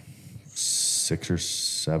made $600 or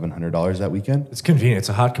 $700 that weekend. It's convenient. It's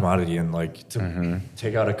a hot commodity, and like to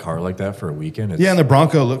take out a car like that for a weekend. It's, Yeah, and the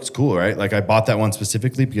Bronco looks cool, right? Like I bought that one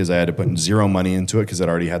specifically because I had to put zero money into it because it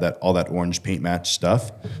already had all that orange paint match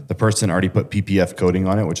stuff. The person already put PPF coating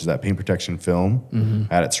on it, which is that paint protection film.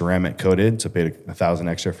 Had it ceramic coated, so paid $1,000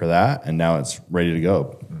 extra for that, and now it's ready to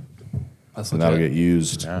go. That's And that'll get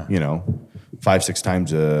used, 5-6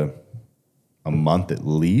 times a month at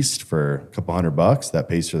least for a couple $100. That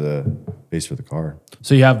pays for the car.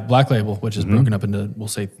 So you have Black Label, which is broken up into, we'll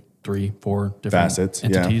say 3-4 different Facets,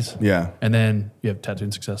 entities. Yeah. And then you have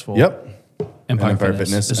Tattooed Successful. Yep. Empire Empire Fitness.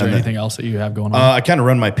 Fitness. Is there And anything else that you have going on? I kind of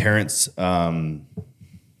run my parents'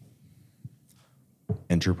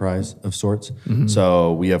 enterprise of sorts.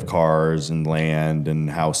 So we have cars and land and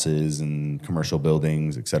houses and commercial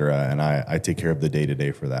buildings, et cetera. And I take care of the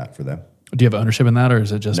day-to-day for them. Do you have ownership in that, or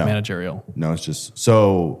is it just No. managerial? No, it's just,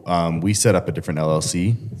 so we set up a different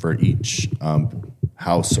LLC for each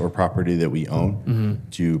house or property that we own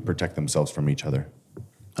to protect themselves from each other.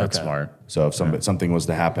 That's Okay. smart. So if something was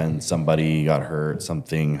to happen, somebody got hurt,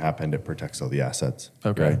 something happened, it protects all the assets.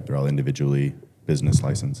 Okay. Right? They're all individually business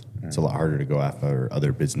licensed. It's a lot harder to go after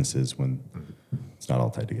other businesses when it's not all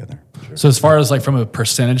tied together. So as far as like from a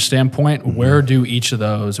percentage standpoint, where do each of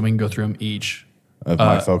those, and we can go through them each, Of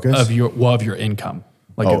my focus? of your income,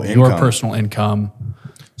 like Oh, of your income. personal income?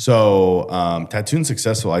 So Tattoo and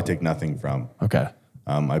Successful, I take nothing from. Okay.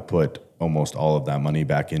 I put almost all of that money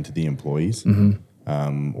back into the employees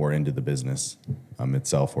or into the business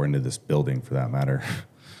itself or into this building for that matter.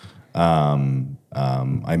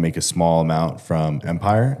 I make a small amount from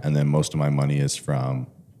Empire, and then most of my money is from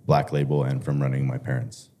Black Label and from running my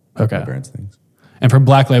parents' things. And from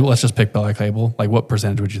Black Label, let's just pick Black Label. Like what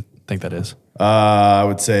percentage would you think that is? I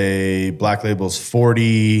would say Black Label's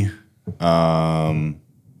 40.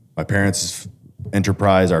 My parents'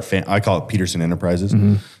 enterprise, I call it Peterson Enterprises.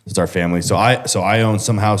 It's our family. So I own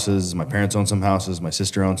some houses. My parents own some houses. My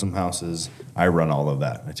sister owns some houses. I run all of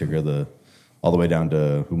that. I take care of all the way down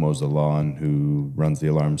to who mows the lawn, who runs the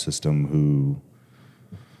alarm system, who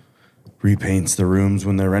repaints the rooms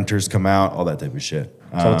when the renters come out, all that type of shit.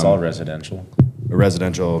 So it's all residential.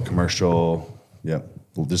 Residential, commercial, yep,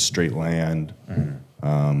 just straight land,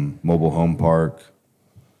 mobile home park,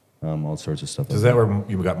 all sorts of stuff. Is that where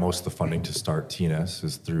you got most of the funding to start TNS?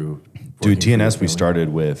 Is through Dude, working for your TNS, we family? started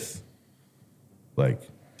with like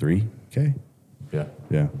 $3K. Yeah.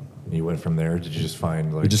 Yeah. And you went from there. Did you just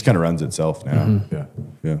find like It just kind of runs itself now. yeah?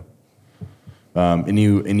 Yeah.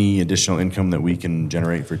 Any additional income that we can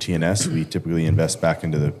generate for TNS, we typically invest back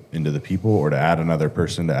into the people, or to add another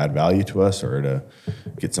person to add value to us, or to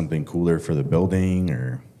get something cooler for the building.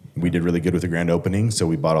 Or we did really good with the grand opening, so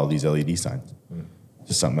we bought all these LED signs.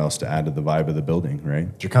 Just something else to add to the vibe of the building, right?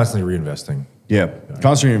 You're constantly reinvesting. Yeah,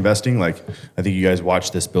 constantly investing. Like, I think you guys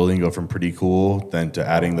watched this building go from pretty cool, then to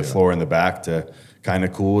adding the floor in the back to kind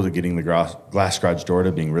of cool, to getting the glass garage door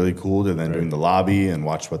to being really cool, to then doing the lobby, and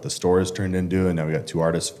watch what the store has turned into. And now we got 2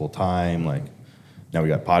 artists full time. Like, now we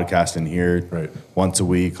got podcasting here once a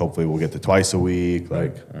week. Hopefully we'll get to twice a week.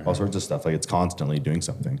 Like all sorts of stuff. Like, it's constantly doing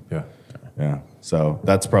something. Yeah. Yeah. So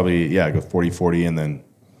that's probably, I go 40-40 and then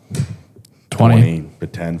 20.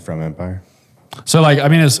 but 10 from Empire. So like, I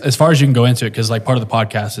mean, as far as you can go into it, because like part of the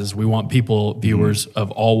podcast is we want people, viewers of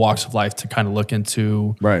all walks of life, to kind of look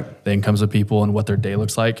into the incomes of people and what their day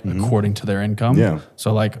looks like according to their income. Yeah.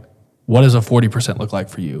 So like, what does a 40% look like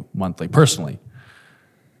for you monthly, personally?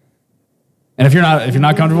 And if you're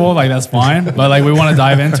not comfortable, like that's fine. But like, we want to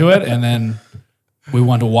dive into it, and then we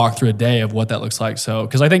want to walk through a day of what that looks like. So,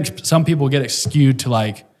 because I think some people get skewed to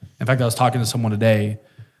like, in fact, I was talking to someone today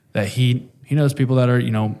that he knows people that are,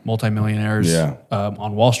 multimillionaires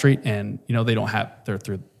on Wall Street, and, they're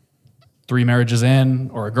through 3 marriages in,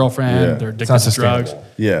 or a girlfriend, they're addicted to drugs.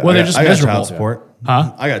 Yeah. Well, they're just I got miserable. child support.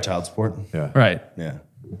 Huh? I got child support. Yeah. Right. Yeah.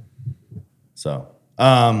 So,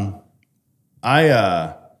 I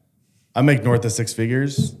make north of 6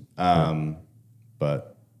 figures,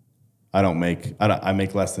 but I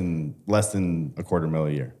make less than $250,000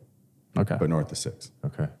 a year, Okay. but north of 6.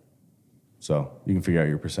 Okay. So you can figure out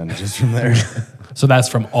your percentages from there. So that's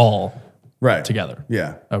from all Right. together.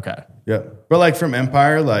 Yeah. Okay. Yep. But like from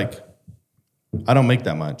Empire, like I don't make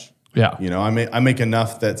that much. Yeah. I make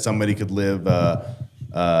enough that somebody could live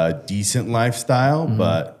a decent lifestyle,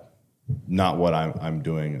 but not what I'm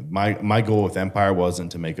doing. My goal with Empire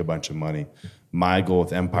wasn't to make a bunch of money. My goal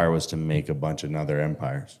with Empire was to make a bunch of other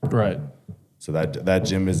empires. Right. So that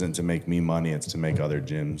gym isn't to make me money, it's to make other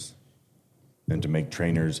gyms and to make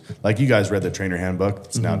trainers. Like, you guys read the trainer handbook,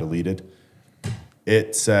 it's now deleted.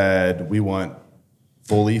 It said we want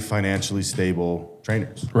fully financially stable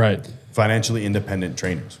trainers. Right. Financially independent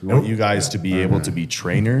trainers. We want you guys to be able to be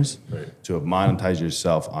trainers, to monetize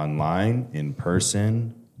yourself online, in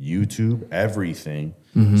person, YouTube, everything,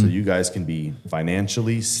 so you guys can be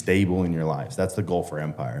financially stable in your lives. That's the goal for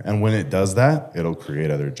Empire. And when it does that, it'll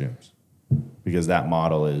create other gyms, because that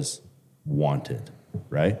model is wanted,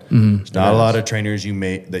 right? There's not a lot of trainers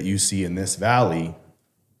that you see in this valley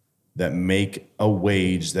that make a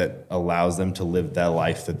wage that allows them to live that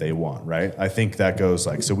life that they want, right? I think that goes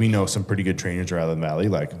like, so we know some pretty good trainers around the valley.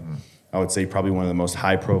 Like, I would say probably one of the most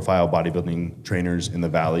high-profile bodybuilding trainers in the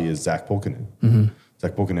valley is Zach Polkinen.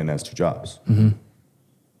 Zach Polkinen has 2 jobs.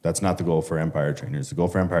 That's not the goal for Empire trainers. The goal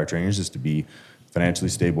for Empire trainers is to be financially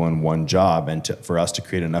stable in one job, and for us to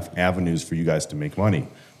create enough avenues for you guys to make money,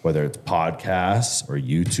 whether it's podcasts or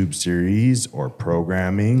YouTube series or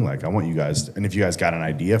programming. Like, I want you guys, and if you guys got an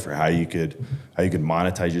idea for how you could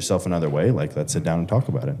monetize yourself another way, like, let's sit down and talk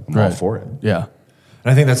about it. I'm all for it. Yeah.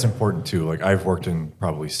 And I think that's important too. Like I've worked in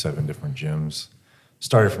probably 7 different gyms,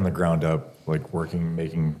 started from the ground up, like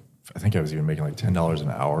I think I was even making like $10 an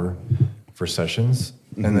hour for sessions.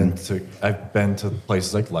 And then I've been to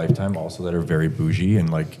places like Lifetime also that are very bougie and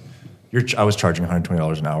like I was charging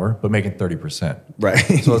 $120 an hour, but making 30%. Right.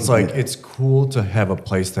 So it's like, it's cool to have a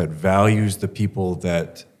place that values the people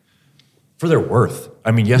that, for their worth.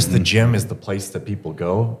 I mean, yes, the gym is the place that people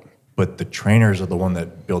go, but the trainers are the one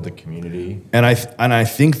that build the community. And I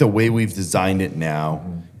think the way we've designed it now,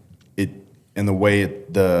 and the way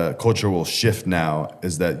the culture will shift now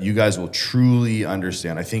is that you guys will truly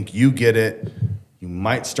understand. I think you get it. You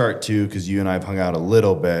might start to, because you and I have hung out a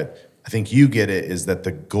little bit. I think you get it, is that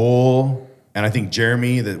the goal, and I think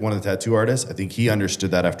Jeremy, one of the tattoo artists, I think he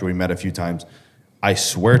understood that after we met a few times. I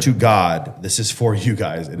swear to God, this is for you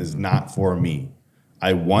guys. It is not for me.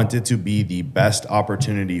 I want it to be the best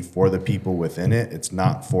opportunity for the people within it. It's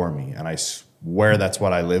not for me. And I swear that's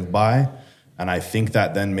what I live by. And I think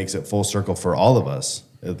that then makes it full circle for all of us.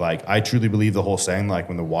 It's like, I truly believe the whole saying, like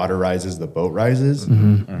when the water rises, the boat rises,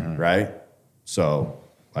 right? So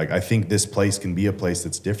like, I think this place can be a place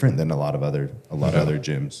that's different than a lot of other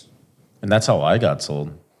gyms. And that's how I got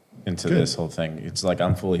sold into this whole thing. It's like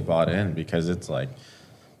I'm fully bought in because it's like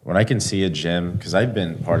when I can see a gym, because I've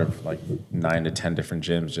been part of like 9 to 10 different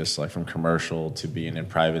gyms, just like from commercial to being in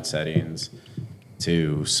private settings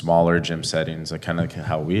to smaller gym settings, like kind of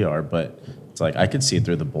how we are. But it's like I could see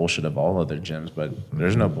through the bullshit of all other gyms, but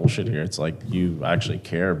there's no bullshit here. It's like you actually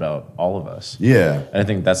care about all of us. Yeah. And I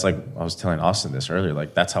think that's like, I was telling Austin this earlier,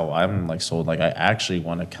 like that's how I'm like sold. Like I actually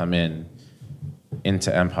want to come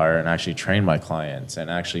into Empire and actually train my clients and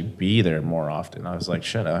actually be there more often. I was like,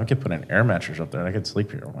 shit, I could put an air mattress up there and I could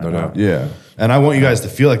sleep here. Why not? Yeah. And I want you guys to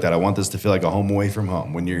feel like that. I want this to feel like a home away from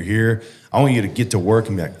home. When you're here, I want you to get to work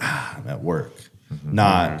and be like, I'm at work.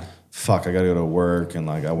 Not, fuck, I got to go to work and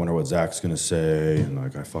like, I wonder what Zach's going to say. And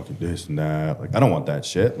like, I fucking this and that. Like, I don't want that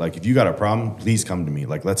shit. Like, if you got a problem, please come to me.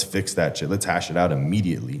 Like, let's fix that shit. Let's hash it out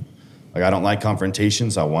immediately. Like, I don't like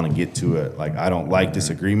confrontation, so I want to get to it. Like, I don't like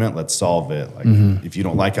disagreement, let's solve it. Like, if you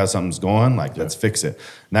don't like how something's going, like, let's fix it.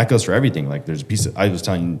 And that goes for everything. Like, there's a piece of, I was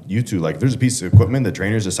telling you two, like, there's a piece of equipment the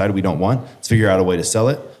trainers decided we don't want. Let's figure out a way to sell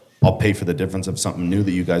it. I'll pay for the difference of something new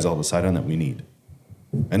that you guys all decide on that we need.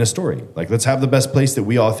 And a story. Like, let's have the best place that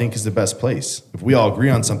we all think is the best place. If we all agree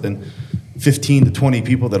on something, 15 to 20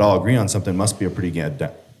 people that all agree on something must be a pretty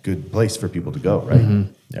good place for people to go, right?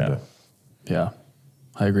 Yeah.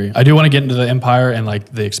 I agree. I do want to get into the Empire and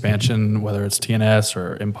like the expansion, whether it's TNS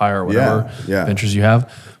or Empire or whatever ventures you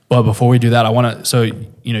have. But before we do that, I want to, so,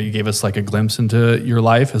 you know, you gave us like a glimpse into your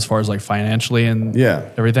life as far as like financially and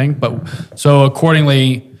everything. But so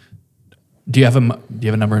accordingly, do you have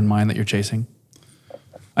a number in mind that you're chasing?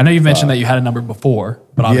 I know you've mentioned that you had a number before,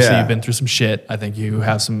 but obviously you've been through some shit. I think you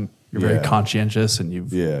have you're very conscientious and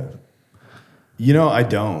you've. Yeah. You know, I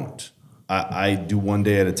don't. I do one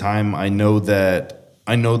day at a time. I know that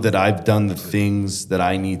I've done the things that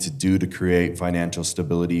I need to do to create financial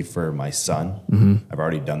stability for my son. I've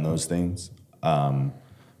already done those things.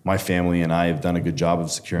 My family and I have done a good job of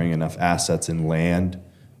securing enough assets in land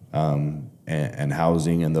and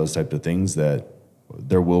housing and those types of things that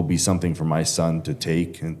there will be something for my son to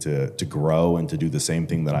take and to grow and to do the same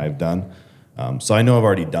thing that I've done. So I know I've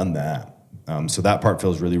already done that. So that part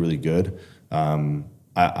feels really, really good.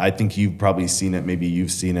 I think you've probably seen it. Maybe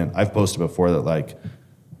you've seen it. I've posted before that, like,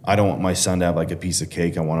 I don't want my son to have like a piece of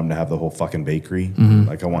cake. I want him to have the whole fucking bakery.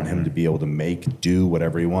 Like, I want him to be able to do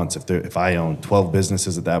whatever he wants. If I own 12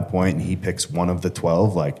 businesses at that point and he picks one of the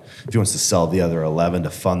 12, like if he wants to sell the other 11 to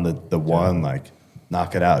fund the one, like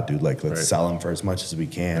knock it out, dude. Like, let's sell them for as much as we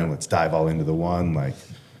can. Let's dive all into the one. Like,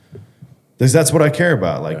 that's what I care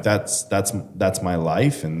about. Like, that's my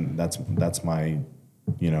life, and that's my,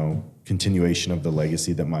 you know, continuation of the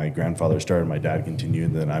legacy that my grandfather started, my dad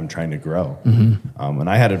continued, that I'm trying to grow. And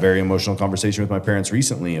I had a very emotional conversation with my parents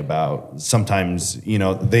recently about sometimes, you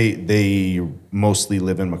know, they mostly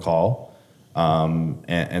live in McCall.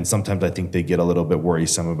 And sometimes I think they get a little bit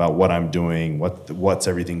worrisome about what I'm doing, what's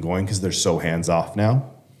everything going, because they're so hands off now.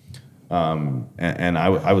 And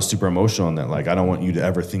I was super emotional in that. Like, I don't want you to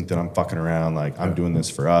ever think that I'm fucking around. Like, I'm doing this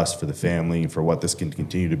for us, for the family, for what this can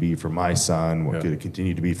continue to be for my son, what could it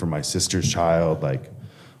continue to be for my sister's child, like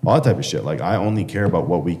all that type of shit. Like, I only care about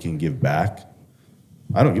what we can give back.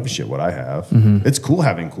 I don't give a shit what I have. It's cool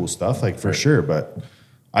having cool stuff, like, for sure, but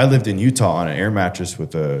I lived in Utah on an air mattress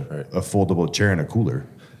with a foldable chair and a cooler.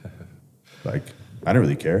 Like, I didn't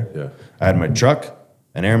really care. I had my truck,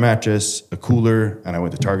 an air mattress, a cooler, and I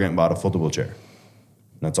went to Target and bought a foldable chair. And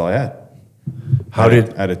that's all I had. I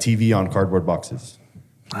had a TV on cardboard boxes.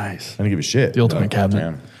 Nice. I didn't give a shit. The ultimate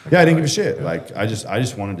cabinet. Yeah, I didn't give a shit. Like I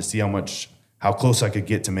just wanted to see how close I could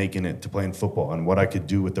get to making it to playing football and what I could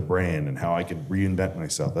do with the brand and how I could reinvent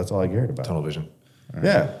myself. That's all I cared about. Tunnel vision.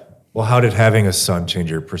 Yeah. Well, how did having a son change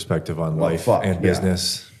your perspective on life and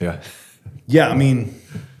business? Yeah. Yeah, I mean,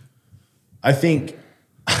 I think,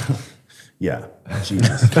 yeah,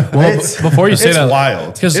 Jesus. Well, before you say it's that,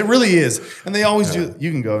 wild. It really is. And they always do,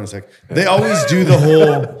 you can go in a sec. They always do the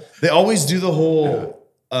whole,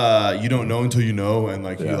 you don't know until you know, and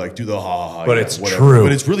like you like do the ha. But it's true.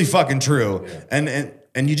 But it's really fucking true. Yeah.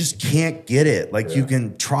 And you just can't get it. Like you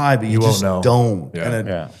can try, but you just won't know. don't. Yeah.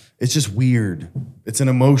 And it's just weird. It's an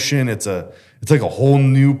emotion. It's like a whole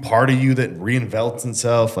new part of you that reinvents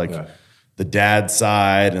itself. Like the dad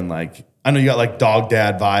side, and like I know you got like dog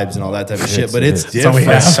dad vibes and all that type of shit, but it's different.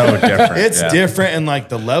 It's so different. It's different, and like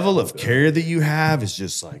the level of care that you have is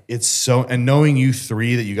just like it's so. And knowing you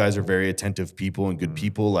three, that you guys are very attentive people and good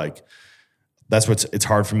people, like that's it's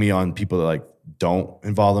hard for me on people that like don't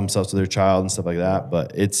involve themselves with their child and stuff like that.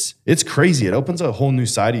 But it's crazy. It opens a whole new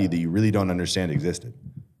side of you that you really don't understand existed.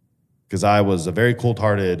 Because I was a very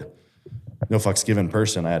cold-hearted, no fucks given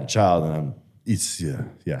person. I had a child, and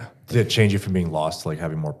yeah. Did it change you from being lost to like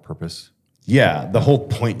having more purpose? Yeah, the whole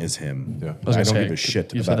point is him. Yeah. I don't give a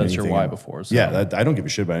shit. You about said that's anything. your why before. So. Yeah, I don't give a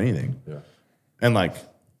shit about anything. Yeah. And like,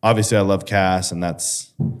 obviously, I love Cass, and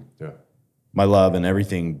that's my love and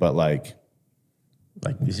everything. But like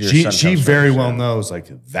she very well knows like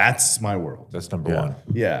that's my world. That's number one.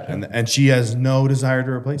 Yeah, and she has no desire to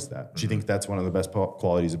replace that. She thinks that's one of the best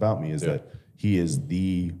qualities about me is that he is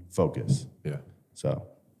the focus. Yeah. So.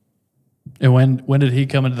 And when did he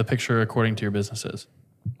come into the picture according to your businesses?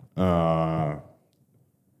 Black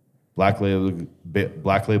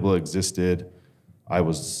Label existed. I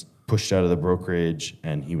was pushed out of the brokerage,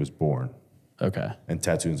 and he was born. Okay. And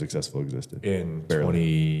Tattoo and Successful existed. In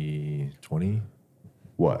 2020?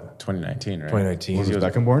 What? 2019, right? 2019. Was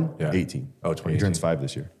Beckham born? Yeah. 18. Oh, 2018. He turns 5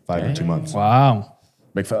 this year. 5 in 2 months. Wow.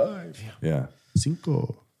 Big 5. Yeah.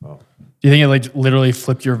 Cinco. Do you think it like literally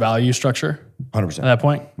flipped your value structure 100%. at that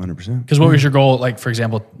point? 100%. Because what was your goal? Like, for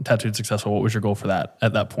example, Tattooed Successful, what was your goal for that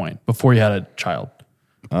at that point before you had a child?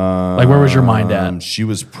 Like, where was your mind at? She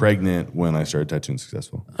was pregnant when I started Tattooing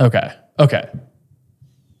Successful. Okay.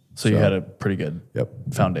 So you had a pretty good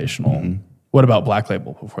foundational. Mm-hmm. What about Black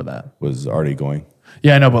Label before that? Was already going.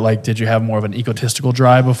 Yeah, I know, but like, did you have more of an egotistical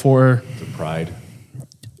drive before? The pride.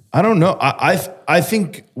 I don't know. I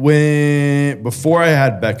think before I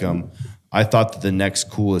had Beckham, I thought that the next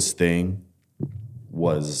coolest thing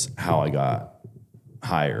was how I got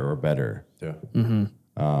higher or better. Yeah.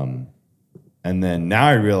 Mm-hmm. And then now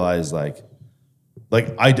I realize like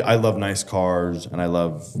I love nice cars and I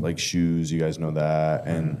love like shoes. You guys know that,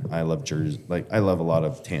 and I love jerseys. Like I love a lot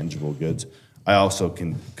of tangible goods. I also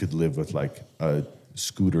could live with like a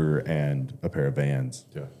scooter and a pair of Vans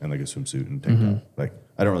and like a swimsuit and tank top. Like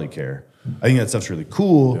I don't really care. I think that stuff's really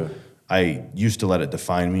cool. Yeah. I used to let it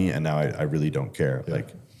define me, and now I really don't care. Yeah. Like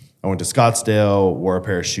I went to Scottsdale, wore a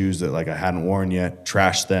pair of shoes that like I hadn't worn yet,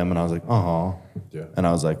 trashed them, and I was like, yeah. And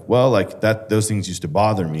I was like, well, like those things used to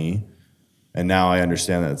bother me, and now I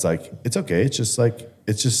understand that it's like it's okay. It's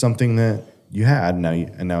just something that you had,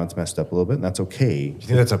 and now it's messed up a little bit, and that's okay. Do you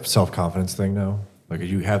think that's a self-confidence thing now? Like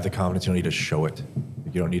you have the confidence, you don't need to show it.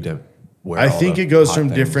 You don't need to wear I think it goes from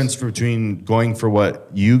difference between going for what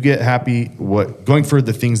you get happy, going for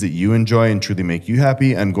the things that you enjoy and truly make you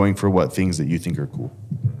happy, and going for what things that you think are cool.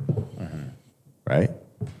 Mm-hmm. Right?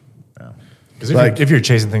 Yeah. Because if you're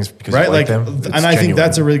chasing things because you like them, and I think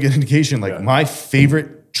that's a really good indication. Like my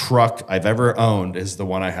favorite truck I've ever owned is the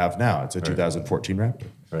one I have now. It's a 2014 Raptor.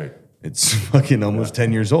 Right. It's fucking almost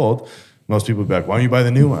 10 years old. Most people would be like, why don't you buy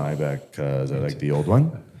the new one? I bet because I like the old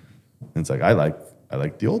one. And it's like, I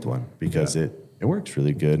like the old one because it works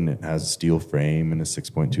really good, and it has a steel frame and a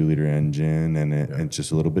 6.2 liter engine, and it's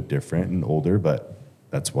just a little bit different and older, but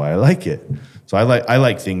that's why I like it. So I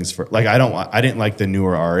like things for like I didn't like the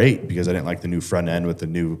newer R8 because I didn't like the new front end with the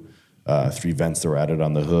new 3 vents that were added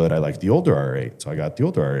on the hood. I like the older R8, so I got the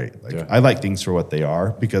older R8. I like things for what they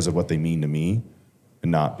are because of what they mean to me,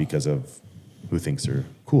 and not because of who thinks they're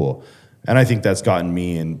cool. And I think that's gotten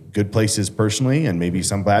me in good places personally, and maybe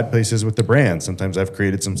some bad places with the brand. Sometimes I've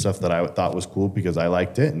created some stuff that I thought was cool because I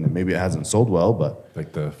liked it, and maybe it hasn't sold well. But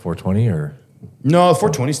like the 420 or no, the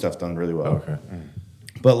 420 stuff done really well. Okay,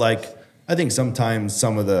 but like I think sometimes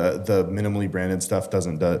some of the minimally branded stuff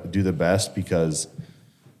doesn't do the best because,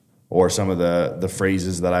 or some of the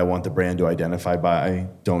phrases that I want the brand to identify by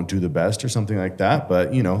don't do the best or something like that.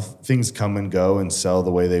 But things come and go and sell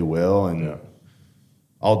the way they will, and.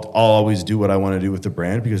 I'll always do what I want to do with the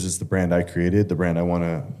brand because it's the brand I created, the brand I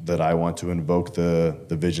want to invoke the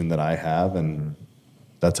vision that I have, and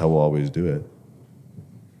that's how we'll always do it.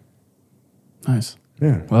 Nice.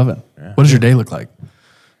 Yeah. Love it. Yeah. What does your day look like?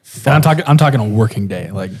 And I'm talking a working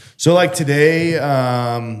day. Like so, like today.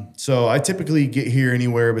 So I typically get here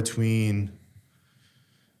anywhere between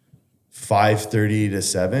 5:30 to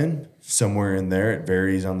 7, somewhere in there. It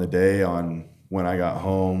varies on the day, on when I got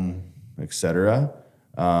home, etc.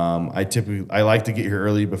 I like to get here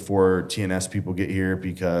early before TNS people get here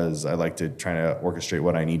because I like to try to orchestrate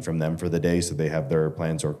what I need from them for the day, so they have their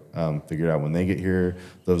plans or figured out when they get here.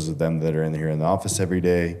 Those of them that are here in the office every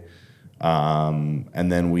day.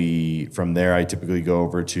 And then from there, I typically go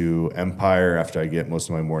over to Empire after I get most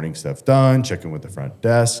of my morning stuff done, check in with the front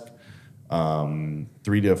desk. 3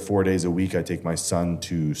 to 4 days a week, I take my son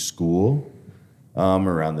to school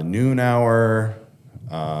around the noon hour.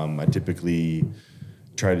 I typically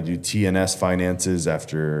try to do TNS finances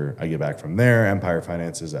after I get back from there, Empire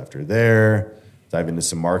finances after there, dive into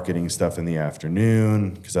some marketing stuff in the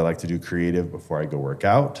afternoon because I like to do creative before I go work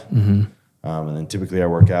out. Mm-hmm. And then typically I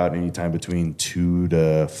work out anytime between 2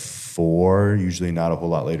 to 4, usually not a whole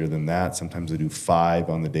lot later than that. Sometimes I do 5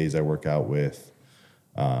 on the days I work out with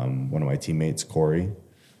one of my teammates, Corey.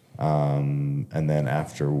 And then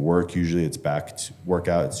after work, usually it's back to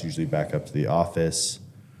workout. It's usually back up to the office.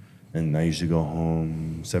 And I usually go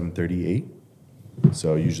home 7:30, 8.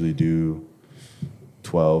 So I usually do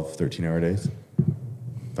 12, 13-hour days,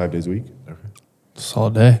 5 days a week. Okay.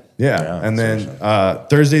 Solid day. Yeah. And then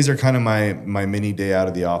Thursdays are kind of my mini day out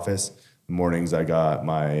of the office. The mornings I got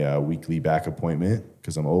my weekly back appointment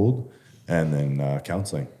because I'm old, and then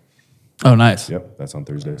counseling. Oh, nice. Yep, that's on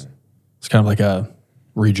Thursdays. It's kind of like a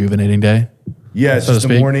rejuvenating day. Yeah, it's just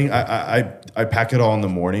the morning. I pack it all in the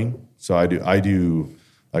morning. So I do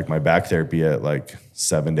like my back therapy at like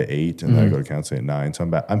 7 to 8, and then I go to counseling at 9.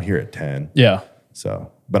 So I'm here at 10. Yeah. So,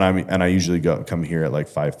 but I usually come here at like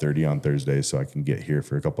 5:30 on Thursdays, so I can get here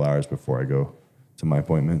for a couple hours before I go to my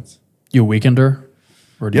appointments. You a weekender,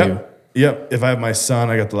 or do you? Yep. If I have my son,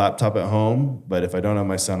 I got the laptop at home. But if I don't have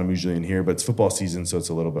my son, I'm usually in here. But it's football season, so it's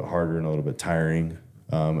a little bit harder and a little bit tiring.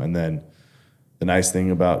 And then the nice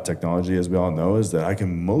thing about technology, as we all know, is that I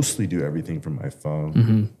can mostly do everything from my phone.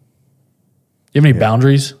 Mm-hmm. You have any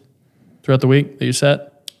boundaries throughout the week that you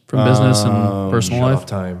set from business and personal life? Off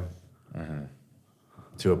time.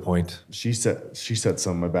 To a point. She set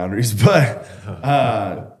some of my boundaries, but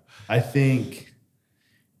I think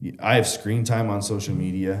I have screen time on social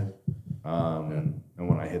media. And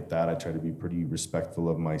when I hit that, I try to be pretty respectful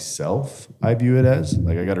of myself. I view it as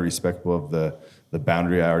like I got to be respectful of the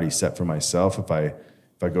boundary I already set for myself. If I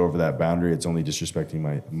go over that boundary, it's only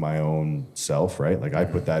disrespecting my own self, right? Like I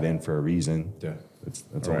put that in for a reason. Yeah,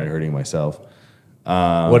 that's only hurting myself.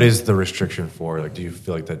 What is the restriction for? Like, do you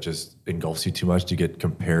feel like that just engulfs you too much? Do you get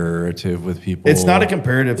comparative with people? It's not a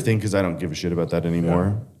comparative thing because I don't give a shit about that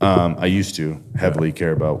anymore. Yeah. I used to heavily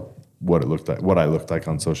care about what it looked like, what I looked like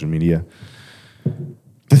on social media.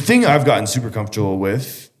 The thing I've gotten super comfortable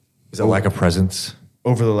with is a lack of presence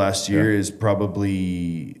over the last year is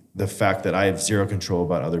probably the fact that I have zero control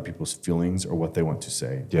about other people's feelings or what they want to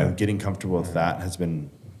say. Yeah. And getting comfortable with that has been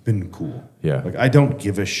cool. Yeah. Like I don't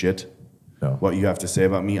give a shit No. what you have to say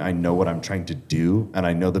about me. I know what I'm trying to do, and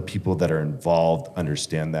I know the people that are involved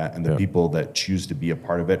understand that, and the people that choose to be a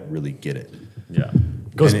part of it really get it. Yeah.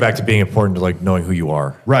 It goes back to being important to like knowing who you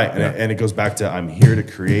are. Right. And it goes back to I'm here to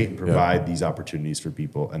create and provide these opportunities for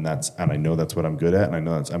people. And I know that's what I'm good at. And I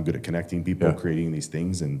know I'm good at connecting people, creating these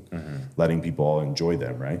things, and letting people all enjoy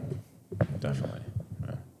them, right? Definitely.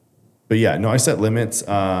 Yeah. But yeah, no, I set limits.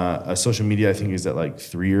 Social media, I think, is at like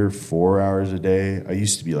 3 or 4 hours a day. I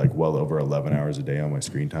used to be like well over 11 hours a day on my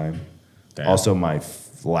screen time. Damn. Also, my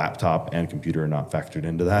laptop and computer are not factored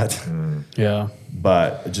into that. Yeah.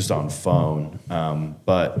 But just on phone.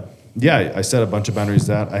 But yeah, I set a bunch of boundaries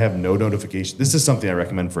that I have no notification. This is something I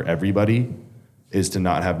recommend for everybody, is to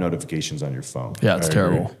not have notifications on your phone. Yeah, it's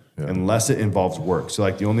terrible. Yeah. Unless it involves work. So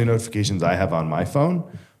like the only notifications I have on my phone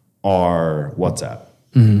are WhatsApp.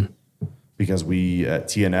 Mm-hmm. Because we at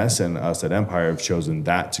TNS and us at Empire have chosen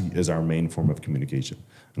that as our main form of communication.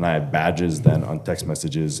 And I have badges then on text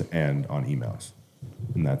messages and on emails.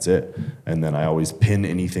 And that's it. And then I always pin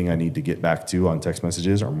anything I need to get back to on text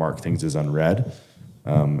messages or mark things as unread.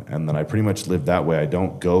 And then I pretty much live that way. I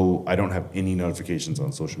don't have any notifications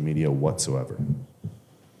on social media whatsoever.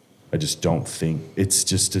 I just don't think it's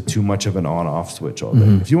just too much of an on-off switch all day.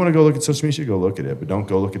 Mm-hmm. If you want to go look at social media, go look at it, but don't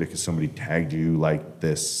go look at it because somebody tagged you, like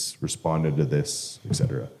this, responded to this,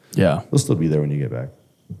 etc. Yeah, they'll still be there when you get back.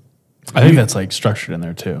 I think that's like structured in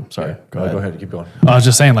there too. Sorry. Go ahead. Keep going. I was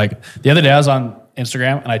just saying, like the other day I was on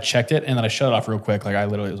Instagram and I checked it and then I shut it off real quick. Like I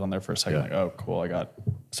literally was on there for a second. Yeah. Like, oh, cool. I got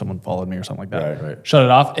someone followed me or something like that. Right. Shut it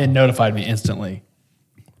off. It notified me instantly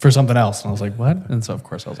for something else. And I was like, what? And so of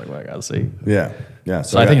course I was like, well, I got to see. Yeah.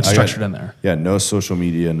 So I think it's structured in there. Yeah. No social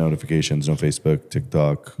media notifications, no Facebook,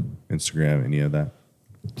 TikTok, Instagram, any of that.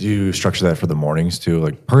 Do you structure that for the mornings too?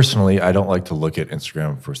 Like personally, I don't like to look at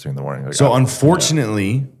Instagram first thing in the morning. Like, So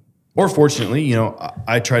unfortunately, or fortunately, you know,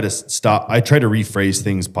 I try to rephrase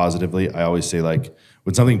things positively. I always say, like,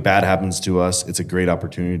 when something bad happens to us, it's a great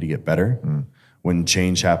opportunity to get better. When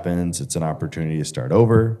change happens, it's an opportunity to start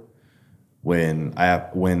over. When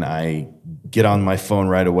I get on my phone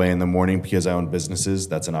right away in the morning because I own businesses,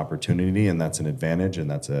 that's an opportunity and that's an advantage and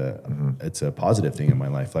that's it's a positive thing in my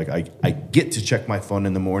life. Like I get to check my phone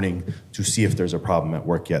in the morning to see if there's a problem at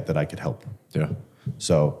work yet that I could help. Yeah.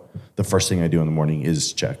 So the first thing I do in the morning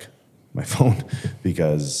is check my phone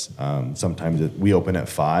because sometimes we open at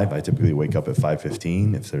 5. I typically wake up at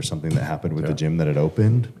 5:15. If there's something that happened with the gym that had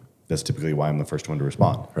opened, that's typically why I'm the first one to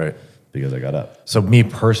respond. Right. Because I got up. So me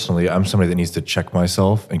personally, I'm somebody that needs to check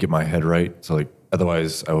myself and get my head right. So like,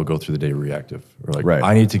 otherwise I will go through the day reactive. Or like, Right.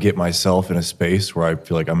 I need to get myself in a space where I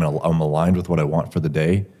feel like I'm aligned with what I want for the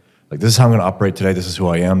day. Like, this is how I'm going to operate today. This is who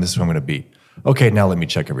I am. This is who I'm going to be. Okay, now let me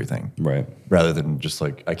check everything. Right. Rather than just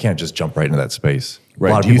like, I can't just jump right into that space. Right.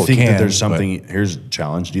 A lot of Do you people think can, that there's but- something? Here's a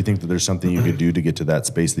challenge. Do you think that there's something you could do to get to that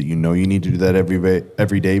space that you know you need to do that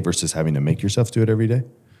every day versus having to make yourself do it every day?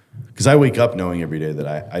 Because I wake up knowing every day that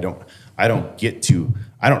I don't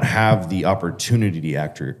have the opportunity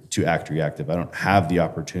to act reactive. I don't have the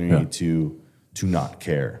opportunity to not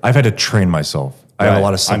care. I've had to train myself. I have a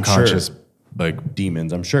lot of I'm sure. subconscious like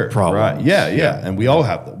Demons, I'm sure. Problems. Right. Yeah. And we all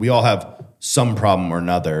have some problem or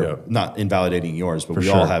another. Yeah. Not invalidating yours, but For we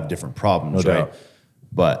all sure. have different problems, No right? doubt.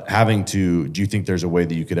 But do you think there's a way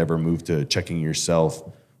that you could ever move to checking yourself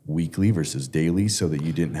weekly versus daily so that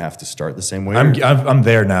you didn't have to start the same way? I'm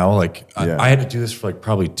there now. Like Yeah. I had to do this for like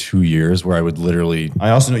probably 2 years where I would literally, I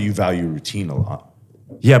also know you value routine a lot.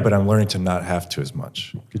 yeah, but I'm learning to not have to as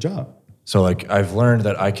much. Good job. So like I've learned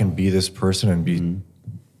that I can be this person and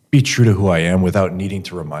be true to who I am without needing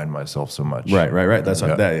to remind myself so much. Right. That's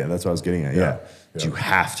what Yeah. that's what I was getting at. Yeah. Do you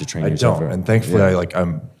have to train I yourself? don't. And thankfully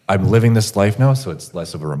I'm living this life now, so it's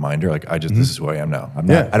less of a reminder. Like this is who I am now. I'm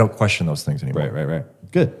not, Yeah. I don't question those things anymore. Right.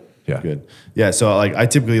 Good. Yeah. Good. Yeah. So like I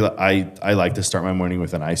typically I like to start my morning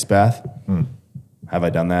with an ice bath. Have I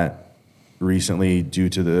done that recently due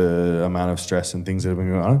to the amount of stress and things that have been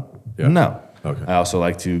going on? Yeah. No. Okay. I also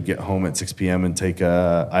like to get home at 6 p.m. and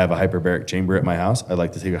I have a hyperbaric chamber at my house. I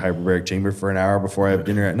like to take a hyperbaric chamber for an hour before I have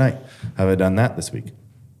dinner at night. Have I done that this week?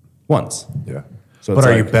 Once. Yeah. So but it's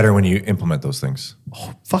are you like- better when you implement those things?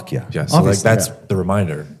 Fuck yeah. Yeah. So Obviously, like that's yeah. the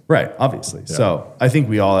reminder. Right, obviously. So I think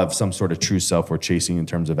we all have some sort of true self we're chasing in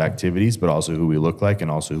terms of activities, but also who we look like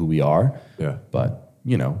and also who we are. Yeah. But,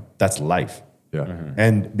 that's life. Yeah.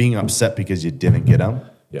 And being upset because you didn't get them.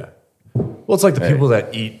 Yeah. Well, it's like the people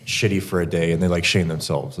that eat shitty for a day and they like shame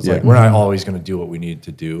themselves. It's Yeah. like, we're not always going to do what we need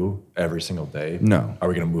to do every single day. No. Are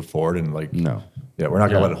we going to move forward and like, No. Yeah, we're not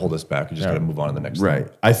going to let it hold us back. We just got to move on to the next Right.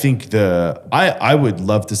 thing. I think I would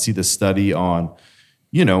love to see the study on,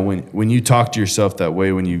 when you talk to yourself that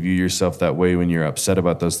way, when you view yourself that way, when you're upset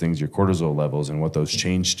about those things, your cortisol levels and what those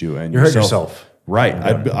change to. And You hurt yourself. Right.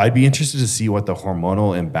 I'd be interested to see what the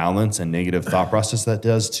hormonal imbalance and negative thought process that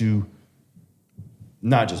does to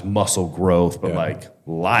not just muscle growth, but like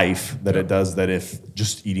life that it does that if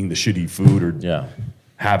just eating the shitty food or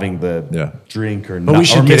having the drink or But not, we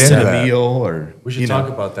should or get missing into a that. meal or We should talk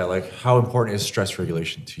about that. Like, how important is stress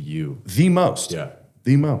regulation to you? the most. Yeah.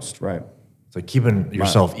 The most, right. It's like keeping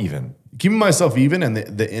yourself even. Keeping myself even and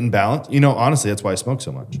the imbalance. Honestly, that's why I smoke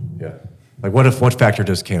so much. Yeah. Like, what factor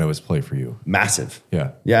does cannabis play for you? Massive.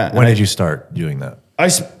 Yeah. Yeah. When did you start doing that? I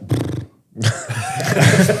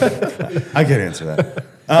can't answer that.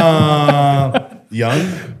 Young?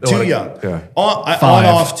 Too young. Yeah. On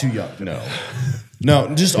off too young.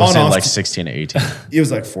 No, just Was on it off. like 16 to 18? It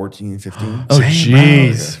was like 14, 15. Oh,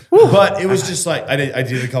 jeez. But it was just like, I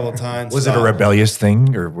did it a couple of times. Was it a rebellious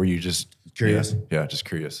thing or were you just Curious? Yeah, just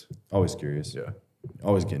curious. Always curious. Yeah.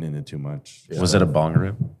 Always getting into too much. Was it a bong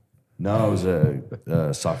rip? No, it was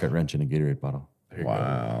a socket wrench in a Gatorade bottle.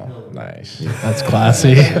 Wow. Nice. That's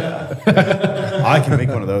classy. I can make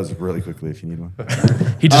one of those really quickly if you need one.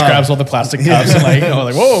 He just grabs all the plastic cups and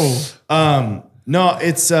like whoa. No,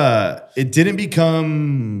 it didn't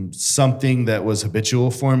become something that was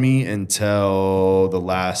habitual for me until the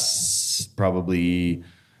last probably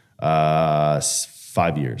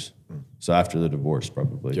 5 years. So after the divorce,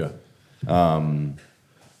 probably. Yeah.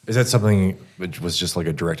 Is that something which was just like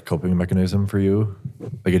a direct coping mechanism for you?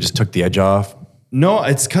 Like it just took the edge off? No,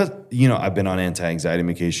 it's because, I've been on anti-anxiety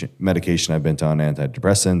medication. I've been on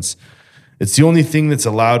antidepressants. It's the only thing that's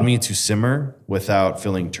allowed me to simmer without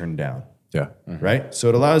feeling turned down. Yeah. Right? So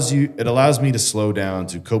it allows me to slow down,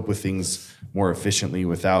 to cope with things more efficiently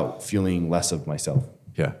without feeling less of myself.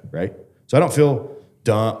 Yeah. Right? So I don't feel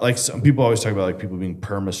dumb. Like some people always talk about like people being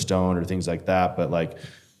perma-stoned or things like that. But like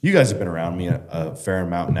you guys have been around me a fair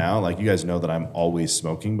amount now. Like you guys know that I'm always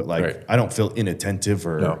smoking, but like Right. I don't feel inattentive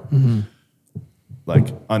or No. like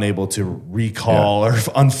unable to recall or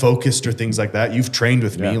unfocused or things like that. You've trained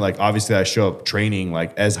with me. Yeah. Like obviously I show up training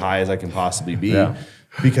like as high as I can possibly be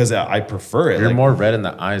because I prefer it. You're like, more red in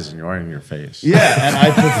the eyes than you are in your face. yeah, and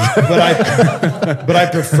but I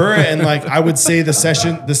prefer it. And like I would say the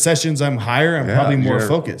sessions I'm higher, I'm probably more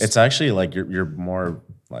focused. It's actually like you're more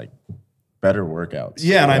like better workouts.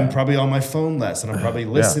 Yeah, and I'm probably on my phone less, and I'm probably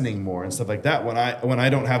listening more and stuff like that. When I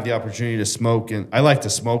don't have the opportunity to smoke, and I like to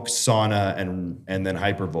smoke sauna and then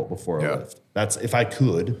hypervolt before a lift. That's if I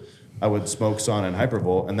could, I would smoke sauna and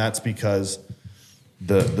hypervolt, and that's because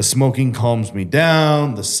the smoking calms me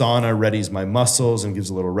down. The sauna readies my muscles and gives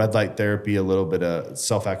a little red light therapy, a little bit of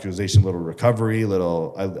self-actualization, a little recovery,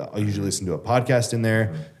 I usually listen to a podcast in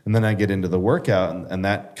there, and then I get into the workout, and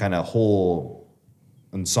that kind of whole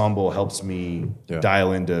ensemble helps me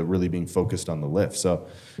dial into really being focused on the lift. So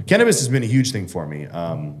cannabis has been a huge thing for me.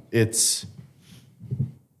 It's,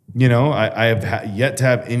 I have yet to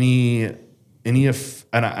have and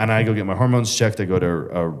I go get my hormones checked. I go to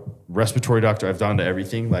a respiratory doctor. I've gone to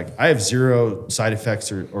everything. Like I have zero side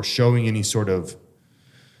effects or showing any sort of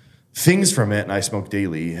things from it. And I smoke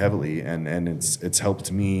daily, heavily. And it's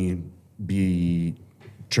helped me be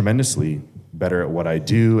tremendously better at what I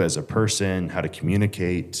do as a person, how to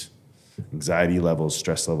communicate, anxiety levels,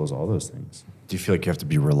 stress levels, all those things. Do you feel like you have to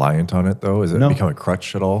be reliant on it though? Is it become a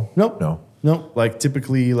crutch at all? Nope. No. Like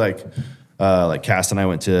typically, like Cass and I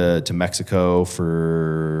went to Mexico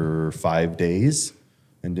for 5 days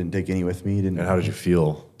and didn't take any with me. And how did you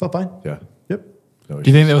feel? Felt fine. Yeah. Yep. Do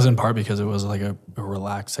you think that was in part because it was like a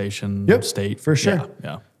relaxation state? For sure.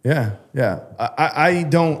 Yeah. Yeah. I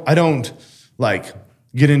don't like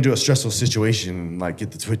get into a stressful situation and like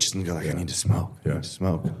get the twitches and go like, I need to smoke. I need to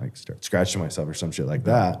smoke. Like start scratching myself or some shit like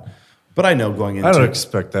that. But I know going into I don't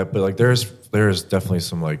expect that, but like there's definitely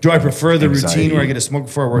some like. Do I prefer the anxiety. routine where I get to smoke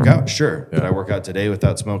before I work out? Sure. Did I work out today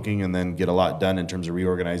without smoking and then get a lot done in terms of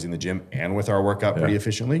reorganizing the gym and with our workout pretty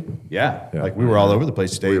efficiently? Yeah. Like we were all over the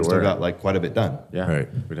place today and still got like quite a bit done. Yeah. Right.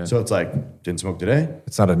 We did. So it's like, didn't smoke today?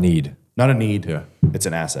 It's not a need. Not a need. Yeah. It's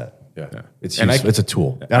an asset. Yeah. It's And it's a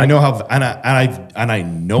tool. And I know how I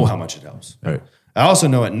know how much it helps. Right. I also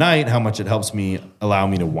know at night how much it helps me allow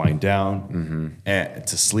me to wind down and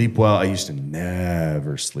to sleep well. I used to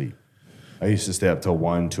never sleep. I used to stay up till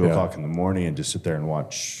 1, 2 o'clock in the morning and just sit there and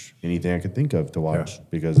watch anything I could think of to watch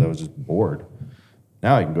because I was just bored.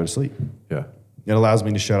 Now I can go to sleep. Yeah. It allows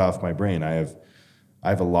me to shut off my brain. I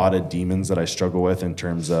have a lot of demons that I struggle with in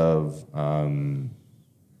terms of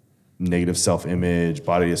negative self-image,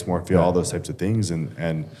 body dysmorphia, all those types of things,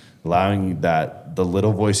 and allowing the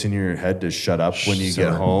little voice in your head to shut up when you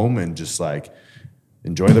get home and just like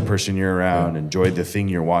enjoy the person you're around, enjoy the thing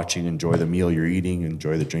you're watching, enjoy the meal you're eating,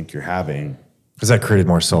 enjoy the drink you're having. Has that created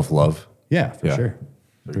more self-love? Yeah, for sure.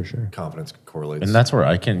 For sure. Confidence correlates. And that's where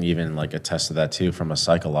I can even like attest to that too from a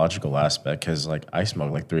psychological aspect because like I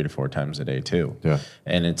smoke like 3 to 4 times a day too. Yeah.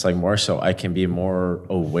 And it's like more so I can be more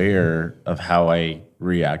aware of how I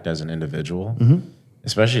react as an individual,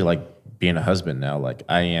 especially like being a husband now. Like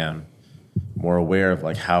I am more aware of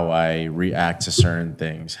like how I react to certain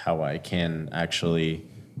things, how I can actually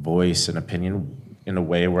voice an opinion in a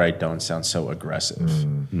way where I don't sound so aggressive.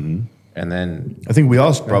 And then I think we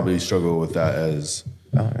all probably struggle with that as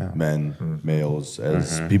men, males,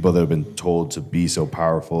 as people that have been told to be so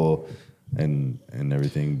powerful and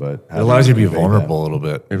everything. But it allows you to be vulnerable a little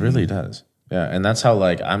bit. it really does. Yeah, and that's how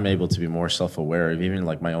like I'm able to be more self-aware of even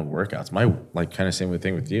like my own workouts. My like kind of same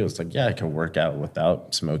thing with you. It's like I can work out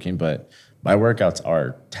without smoking, but my workouts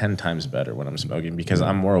are 10 times better when I'm smoking because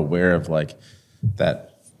I'm more aware of like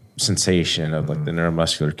that sensation of like the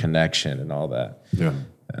neuromuscular connection and all that. Yeah.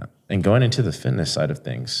 And going into the fitness side of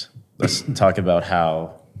things, let's talk about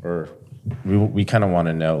how, or we kind of want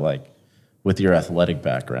to know like with your athletic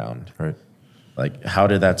background, Right. like how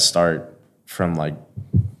did that start from like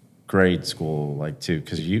grade school, like too,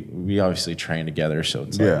 because we obviously train together, so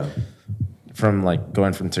it's like from like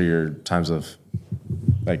going from through your times of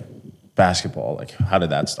like basketball, like how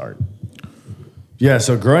did that start? Yeah,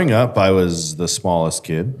 so growing up, I was the smallest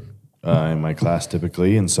kid. in my class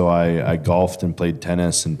typically. And so I golfed and played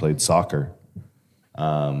tennis and played soccer.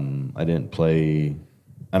 I didn't play,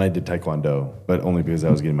 and I did taekwondo, but only because I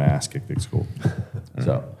was getting my ass kicked at school.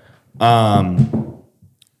 So,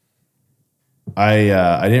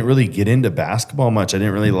 I didn't really get into basketball much. I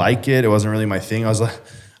didn't really like it. It wasn't really my thing. I was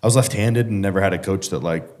left-handed and never had a coach that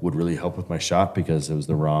like would really help with my shot because it was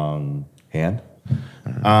the wrong hand.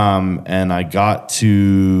 And I got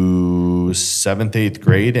to 7th, 8th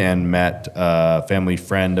grade and met a family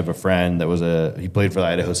friend of a friend that he played for the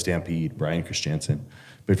Idaho Stampede, Brian Christiansen.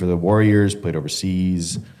 Played for the Warriors, played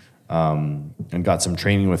overseas, and got some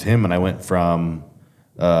training with him. And I went from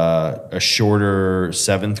a shorter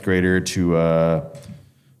 7th grader to a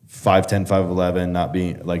 5'10", 5'11", not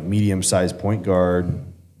being like medium-sized point guard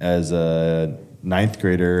as a 9th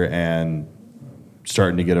grader and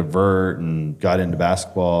starting to get a vert and got into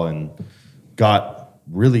basketball and got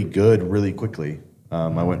really good really quickly.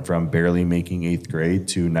 I went from barely making 8th grade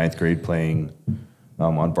to 9th grade playing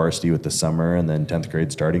on varsity with the summer and then 10th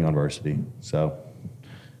grade starting on varsity. So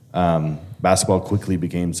basketball quickly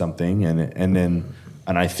became something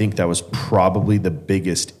and I think that was probably the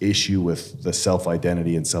biggest issue with the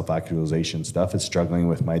self-identity and self-actualization stuff is struggling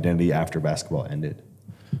with my identity after basketball ended.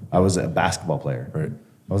 I was a basketball player. Right.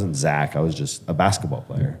 I wasn't Zach. I was just a basketball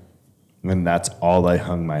player. And that's all I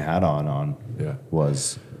hung my hat on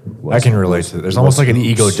was I can relate to it. There's almost like an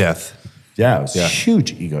ego death. Yeah, it was a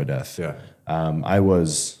huge ego death. Yeah. I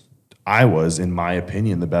was, in my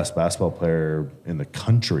opinion, the best basketball player in the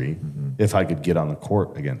country if I could get on the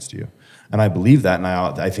court against you. And I believe that, and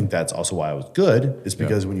I think that's also why I was good, is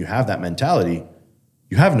because when you have that mentality,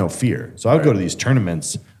 you have no fear. So I would go to these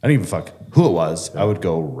tournaments. I didn't even fuck who it was. I would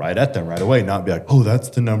go right at them right away, not be like, oh, that's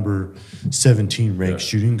the number 17 ranked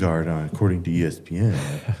shooting guard according to ESPN.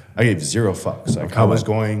 I gave zero fucks. Like I was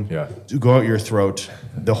going to go out your throat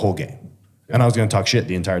the whole game. And I was going to talk shit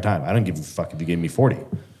the entire time. I didn't give a fuck if you gave me 40.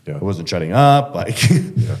 I wasn't shutting up. Like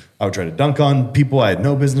I would try to dunk on people I had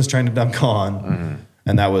no business trying to dunk on.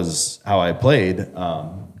 And that was how I played.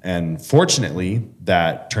 And fortunately,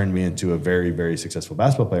 that turned me into a very, very successful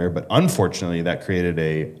basketball player. But unfortunately, that created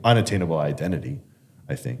a unattainable identity,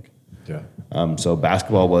 I think. So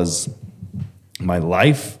basketball was my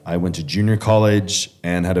life. I went to junior college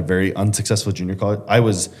and had a very unsuccessful junior college. I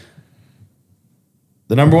was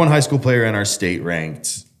the number one high school player in our state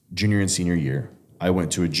ranked junior and senior year. I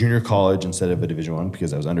went to a junior college instead of a Division I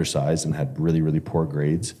because I was undersized and had really, really poor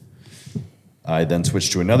grades. I then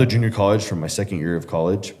switched to another junior college from my second year of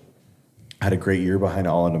college. Had a great year behind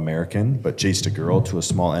All-American, but chased a girl to a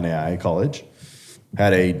small NAIA college.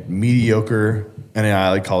 Had a mediocre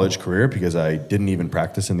NAIA college career because I didn't even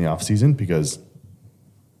practice in the off season because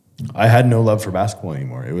I had no love for basketball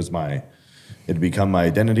anymore. It had become my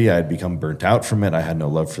identity. I had become burnt out from it. I had no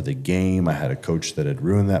love for the game. I had a coach that had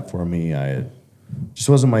ruined that for me. Just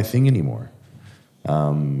wasn't my thing anymore.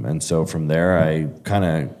 And so from there, I kind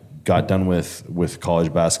of got done with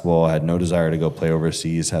college basketball. I had no desire to go play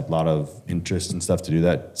overseas, had a lot of interest and stuff to do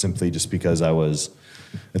that simply just because I was,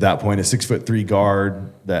 at that point, a 6'3"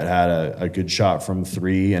 guard that had a good shot from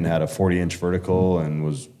three and had a 40-inch vertical and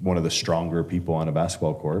was one of the stronger people on a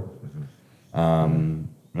basketball court. And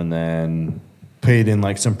then played in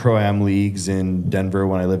like some pro-am leagues in Denver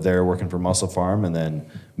when I lived there working for Muscle Farm. And then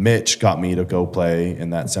Mitch got me to go play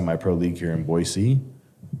in that semi-pro league here in Boise.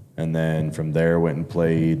 And then from there, went and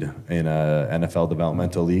played in a NFL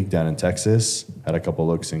developmental league down in Texas. Had a couple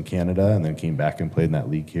looks in Canada, and then came back and played in that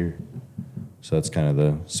league here. So that's kind of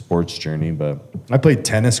the sports journey. But I played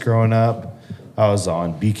tennis growing up. I was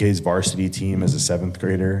on BK's varsity team as a 7th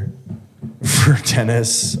grader for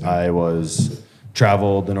tennis. I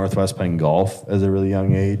traveled the Northwest playing golf as a really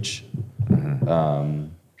young age.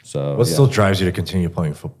 What still drives you to continue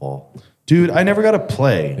playing football? Dude, I never got to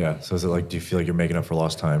play. Yeah. So is it like, do you feel like you're making up for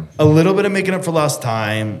lost time? A little bit of making up for lost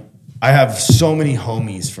time. I have so many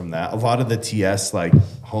homies from that. A lot of the TS like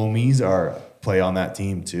homies play on that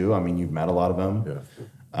team too. I mean, you've met a lot of them.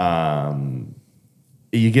 Yeah.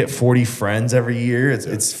 You get 40 friends every year.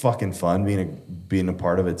 It's fucking fun being a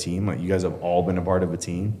part of a team. Like you guys have all been a part of a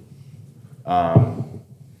team. And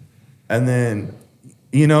then,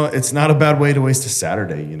 it's not a bad way to waste a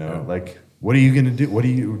Saturday, like. What are you going to do? What are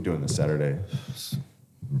you doing this Saturday?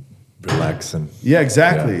 Relaxing. Yeah,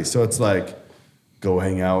 exactly. Yeah. So it's like, go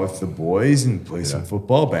hang out with the boys and play some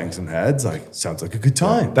football, bang some heads. Like, sounds like a good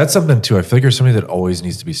time. Yeah. That's something, too. I feel like you're somebody that always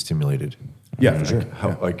needs to be stimulated. Yeah, for sure.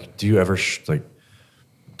 Do you ever,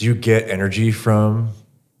 do you get energy from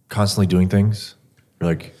constantly doing things? You're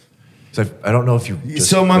like, I don't know if you just...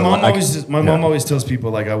 So my mom always tells people,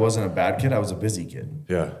 like, I wasn't a bad kid. I was a busy kid.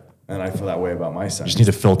 Yeah. And I feel that way about my son. You just need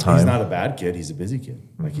to fill time. He's not a bad kid. He's a busy kid.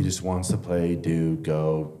 Like he just wants to play, do,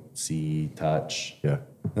 go, see, touch. Yeah.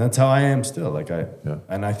 And that's how I am still.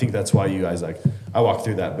 And I think that's why you guys I walk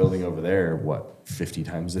through that building over there, 50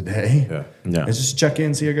 times a day. Yeah. Yeah. It's just check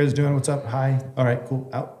in, see how you guys doing. What's up? Hi. All right, cool.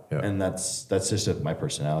 Out. Yeah. And that's just my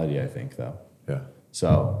personality, I think, though. Yeah.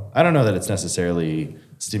 So I don't know that it's necessarily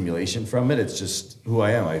stimulation from it. It's just who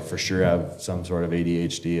I am. I for sure have some sort of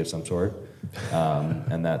ADHD of some sort.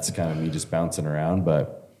 And that's kind of me just bouncing around.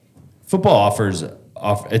 But football offers,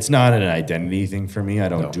 it's not an identity thing for me. I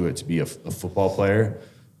don't do it to be a football player.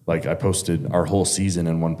 Like I posted our whole season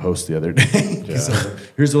in one post the other day. Yeah. So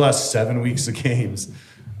here's the last 7 weeks of games.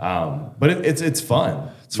 But it's fun.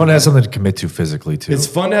 It's fun to have something to commit to physically too. It's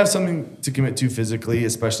fun to have something to commit to physically,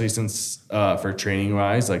 especially since for training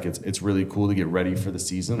wise, like it's really cool to get ready for the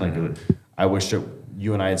season. Like I wish that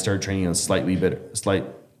you and I had started training a slight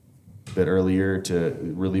bit earlier to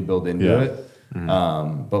really build into it.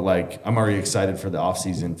 But like I'm already excited for the off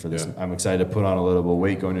season for this. I'm excited to put on a little bit of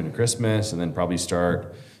weight going into Christmas and then probably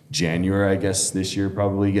start January, I guess, this year,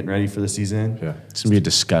 probably getting ready for the season. Yeah. It's gonna be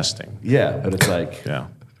disgusting. Yeah, but it's like Yeah.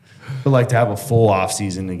 but like to have a full off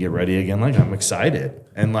season to get ready again, like I'm excited.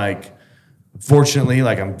 And like fortunately,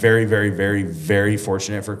 like I'm very, very, very, very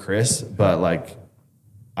fortunate for Chris, but like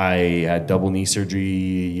I had double knee surgery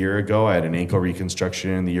a year ago. I had an ankle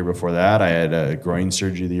reconstruction the year before that. I had a groin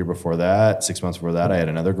surgery the year before that. 6 months before that, I had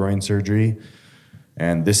another groin surgery.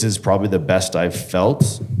 And this is probably the best I've felt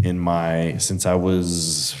since I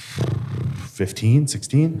was 15,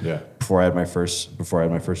 16. Yeah. Before I had my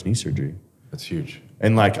first knee surgery. That's huge.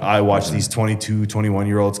 And like I watch these 22,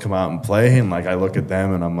 21-year-olds come out and play, and like I look at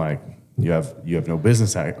them and I'm like, you have no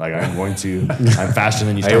business. I'm faster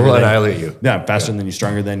than you. I will annihilate you. Yeah, I'm faster than you,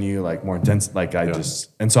 stronger than you, like more intense. Like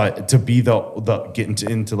to be getting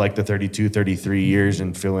into like the 32, 33 years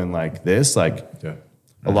and feeling like this, like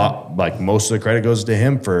a lot, like most of the credit goes to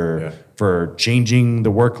him for changing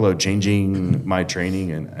the workload, changing my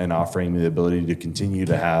training and offering me the ability to continue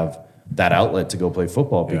to have that outlet to go play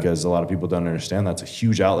football because a lot of people don't understand that's a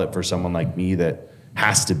huge outlet for someone like me that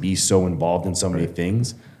has to be so involved in so many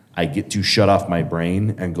things. I get to shut off my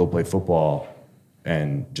brain and go play football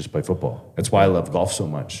and just play football. That's why I love golf so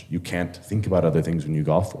much. You can't think about other things when you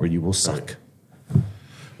golf or you will suck.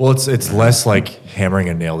 Well, it's less like hammering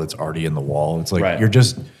a nail that's already in the wall. It's like you're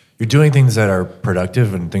doing things that are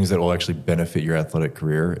productive and things that will actually benefit your athletic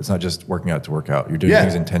career. It's not just working out to work out. You're doing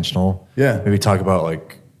things intentional. Yeah. Maybe talk about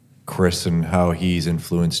like Chris and how he's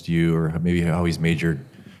influenced you, or maybe how he's made your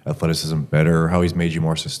athleticism better, or how he's made you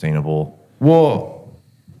more sustainable. Well,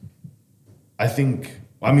 what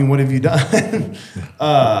have you done?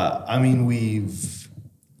 We've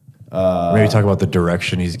maybe talk about the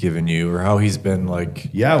direction he's given you, or how he's been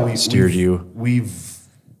like steered you. We've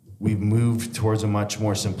moved towards a much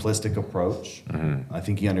more simplistic approach. I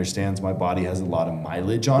think he understands my body has a lot of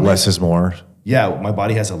mileage on it. Less is more. Yeah, my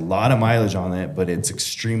body has a lot of mileage on it, but I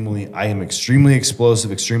am extremely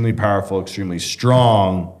explosive, extremely powerful, extremely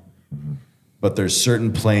strong. But there's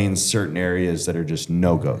certain planes, certain areas that are just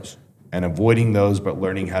no-goes. And avoiding those, but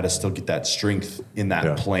learning how to still get that strength in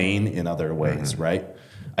that plane in other ways, right?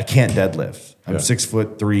 I can't deadlift. I'm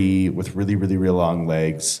 6'3" with really, really, really long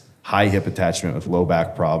legs, high hip attachment with low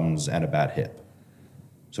back problems, and a bad hip.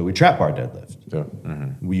 So we trap bar deadlift. Yeah.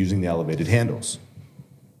 We're using the elevated handles.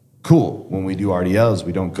 Cool. When we do RDLs,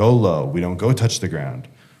 we don't go low. We don't go touch the ground.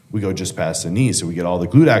 We go just past the knee. So we get all the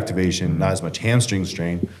glute activation, not as much hamstring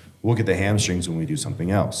strain. We'll get the hamstrings when we do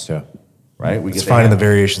something else. Yeah. Right? It's finding the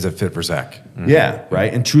variations that fit for Zach. Yeah,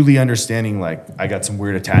 right. And truly understanding, like, I got some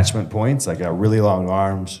weird attachment points. Like, I got really long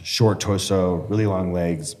arms, short torso, really long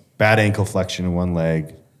legs, bad ankle flexion in one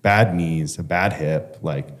leg, bad knees, a bad hip.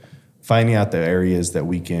 Like, finding out the areas that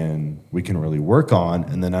we can really work on,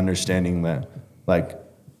 and then understanding that, like,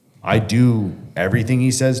 I do everything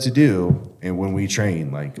he says to do, and when we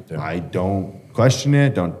train, like, I don't question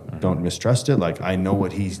it, don't mistrust it. Like, I know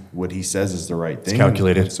what he says is the right thing. It's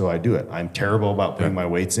calculated. And so I do it. I'm terrible about putting my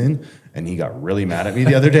weights in, and he got really mad at me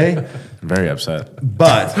the other day. Very upset.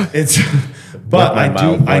 But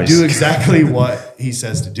I do exactly what he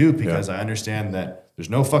says to do because I understand that there's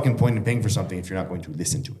no fucking point in paying for something if you're not going to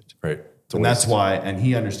listen to it. Right. And that's why, and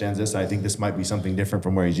he understands this, and I think this might be something different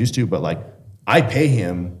from where he's used to, but like, I pay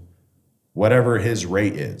him whatever his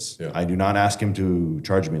rate is. Yeah. I do not ask him to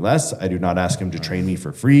charge me less. I do not ask him to train me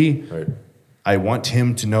for free. Right. I want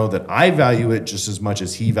him to know that I value it just as much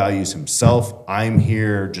as he values himself. I'm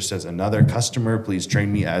here just as another customer. Please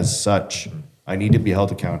train me as such. I need to be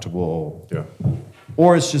held accountable. Yeah.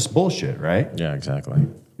 Or it's just bullshit, right? Yeah, exactly.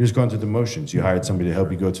 You're just going through the motions. You hired somebody to help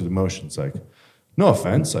you go through the motions. Like, no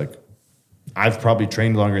offense. Like, I've probably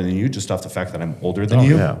trained longer than you just off the fact that I'm older than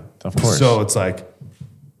you. Yeah, of course. So it's like,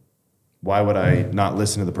 why would I not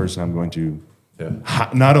listen to the person I'm going to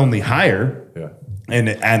not only hire and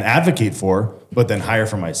advocate for, but then hire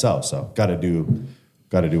for myself? So got to do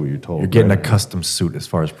what you're told. You're getting a custom suit as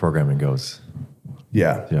far as programming goes.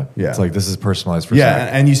 Yeah. It's like this is personalized for Yeah,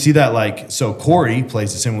 Zach. and you see that like, so Corey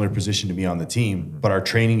plays a similar position to me on the team, but our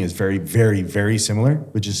training is very, very, very similar,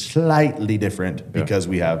 which is slightly different because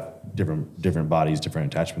we have different bodies,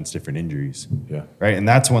 different attachments, different injuries. Yeah. Right. And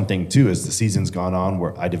that's one thing too, is the season's gone on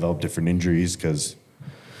where I developed different injuries because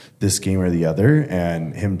this game or the other,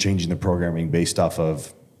 and him changing the programming based off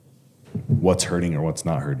of what's hurting or what's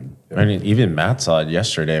not hurting. I mean, even Matt saw it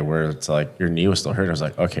yesterday where it's like your knee was still hurting. I was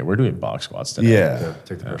like, okay, we're doing box squats today. Yeah.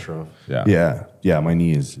 Take the pressure off. Yeah. My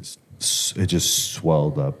knee it just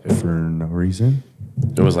swelled up for no reason.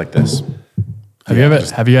 It was like this.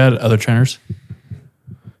 Have you had other trainers?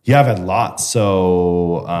 Yeah, I've had lots.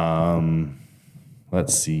 So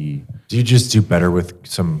let's see. Do you just do better with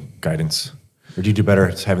some guidance? Or do you do better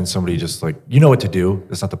having somebody just like, you know what to do?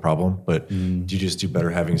 That's not the problem. But do you just do better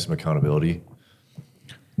having some accountability?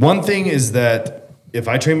 One thing is that if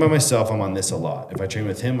I train by myself, I'm on this a lot. If I train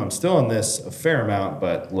with him, I'm still on this a fair amount,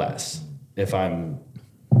 but less. If I'm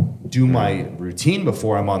do my routine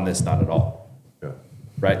before, I'm on this not at all. Yeah.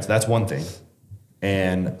 Right? So that's one thing.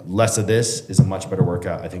 And less of this is a much better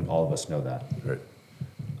workout. I think all of us know that. Right.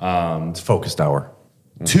 It's focused hour.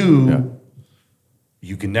 Two,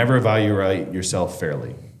 you can never evaluate yourself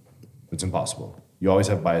fairly. It's impossible. You always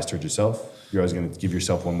have bias towards yourself. You're always going to give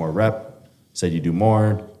yourself one more rep. Said you do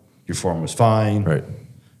more. Your form was fine. Right.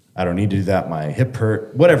 I don't need to do that. My hip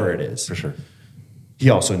hurt. Whatever it is. For sure. He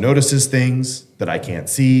also notices things that I can't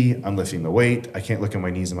see. I'm lifting the weight. I can't look at my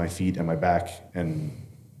knees and my feet and my back and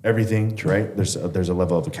everything. Right. There's a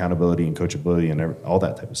level of accountability and coachability and all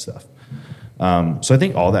that type of stuff. So I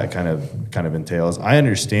think all that kind of entails. I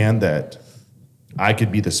understand that I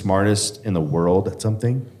could be the smartest in the world at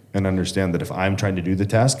something and understand that if I'm trying to do the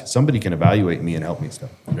task, somebody can evaluate me and help me still.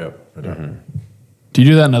 Yep. Do you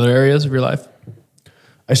do that in other areas of your life?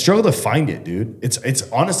 I struggle to find it, dude. It's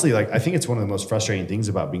honestly like, I think it's one of the most frustrating things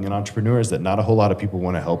about being an entrepreneur is that not a whole lot of people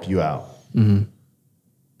want to help you out. Mm-hmm.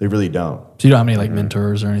 They really don't. So you don't have any like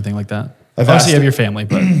mentors or anything like that? I've Obviously asked- you have your family,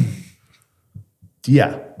 but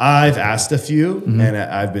Yeah, I've asked a few, and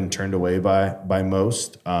I've been turned away by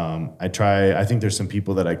most. I think there's some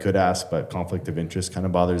people that I could ask, but conflict of interest kind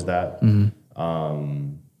of bothers that.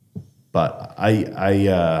 But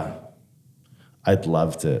I'd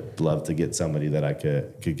love to get somebody that I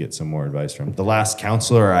could get some more advice from. The last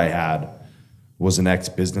counselor I had was an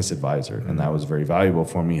ex-business advisor, and that was very valuable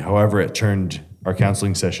for me. However, our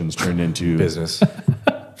counseling sessions turned into Business.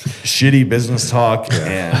 shitty business talk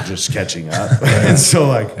and just catching up. And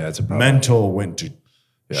so that's a problem. mental went to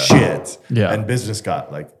shit. Yeah. And business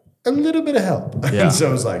got like a little bit of help. Yeah. And so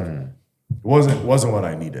it was like, it wasn't what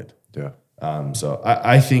I needed. Yeah. So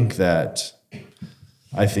I think that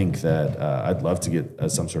I'd love to get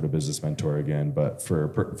some sort of business mentor again, but for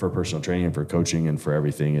personal training and for coaching and for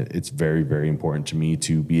everything, it's very, very important to me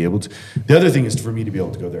to be able to. The other thing is for me to be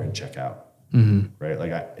able to go there and check out. Right?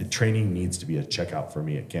 Like training needs to be a checkout for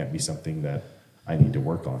me. It can't be something that I need to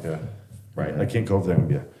work on. Yeah. Right? I can't go over there and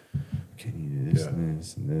be like, okay, you do this and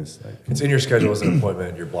this and this. Like, It's in your schedule as an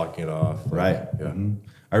appointment. You're blocking it off. right. Yeah.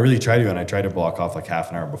 I really try to, and I try to block off like half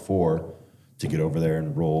an hour before to get over there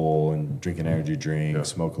and roll and drink an energy drink,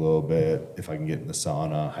 smoke a little bit. If I can get in the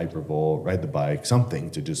sauna, hypervolt, ride the bike, something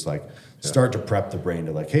to just like start to prep the brain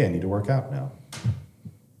to like, hey, I need to work out now.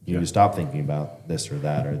 You need to stop thinking about this or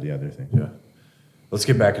that or the other thing. Yeah. Let's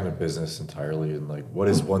get back into business entirely. And like, what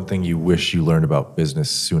is one thing you wish you learned about business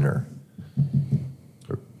sooner?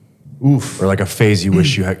 Or like a phase you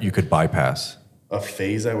wish you could bypass? A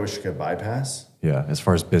phase I wish I could bypass? Yeah, as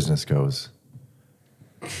far as business goes.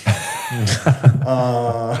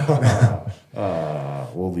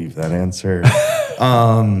 We'll leave that answer.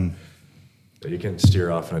 You can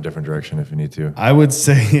steer off in a different direction if you need to. I would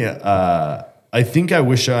say I think I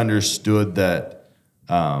wish I understood that.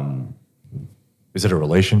 Is it a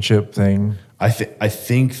relationship thing? I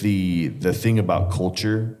think the thing about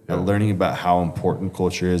culture, learning about how important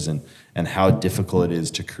culture is and how difficult it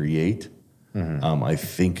is to create, I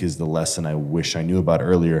think is the lesson I wish I knew about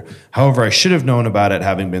earlier. However, I should have known about it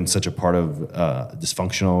having been such a part of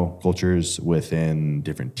dysfunctional cultures within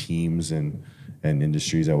different teams and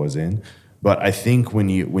industries I was in. But I think when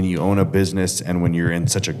you own a business and when you're in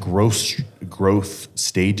such a growth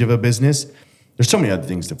stage of a business, there's so many other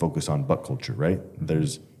things to focus on but culture, right?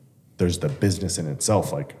 There's the business in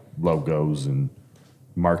itself, like logos and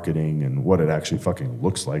marketing and what it actually fucking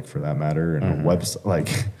looks like for that matter, and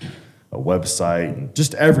a website and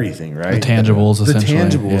just everything, right? The tangibles, the essentially.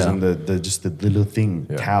 tangibles, Yeah. and the just the little thing,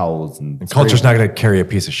 cows and Culture's not going to carry a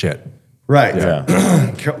piece of shit. right.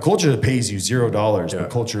 Yeah. Culture pays you $0, but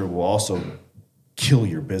culture will also kill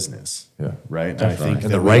your business. Yeah. Right. Definitely. And I think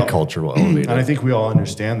And that the we right all- culture will elevate and I it. think we all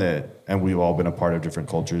understand that, and we've all been a part of different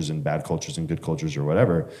cultures and bad cultures and good cultures or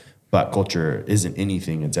whatever. But culture isn't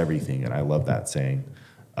anything; it's everything, and I love that saying.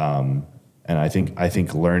 And I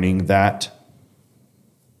think learning that,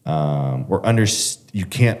 you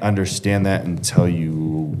can't understand that until you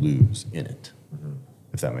lose in it,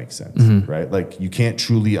 if that makes sense, right? Like you can't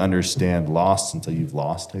truly understand loss until you've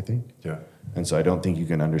lost. I think. Yeah. And so I don't think you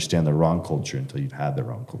can understand the wrong culture until you've had the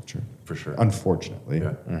wrong culture. For sure. Unfortunately.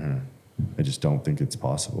 Yeah. I just don't think it's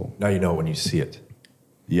possible. Now you know when you see it.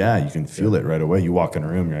 Yeah, you can feel it right away. You walk in a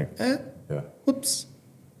room, you're like, Yeah. whoops,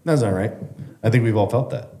 that's not right. I think we've all felt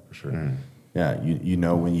that. For sure. Yeah, you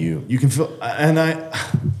know when you can feel, and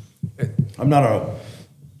I'm not a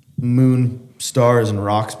moon, stars, and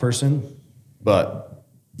rocks person, but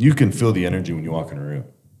you can feel the energy when you walk in a room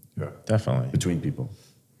Yeah. Definitely. between people.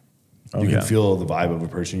 Oh, You can yeah. feel the vibe of a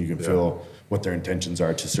person. You can feel what their intentions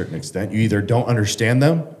are to a certain extent. You either don't understand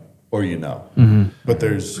them or you know. But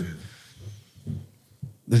there's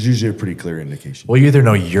usually a pretty clear indication. Well, you either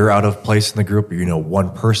know you're out of place in the group or you know one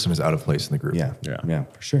person is out of place in the group. Yeah,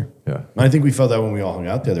 for sure. Yeah. And I think we felt that when we all hung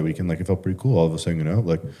out the other weekend. Like it felt pretty cool. All of us hanging out,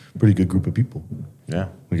 like pretty good group of people. Yeah.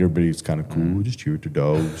 Like everybody's kind of cool, just here with their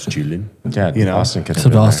dogs, chilling. Yeah. you know. Austin could have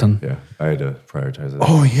Except been there. Austin. Yeah. I had to prioritize it.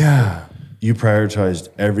 Oh yeah, you prioritized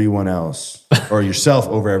everyone else or yourself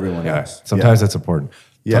over everyone Yeah. else. Sometimes that's important.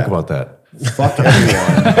 Yeah. Talk about that. Fuck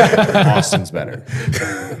everyone. Austin's better.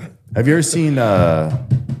 Have you ever seen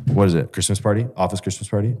what is it? Christmas Party? Office Christmas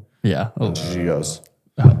Party? Yeah. Oh, She goes.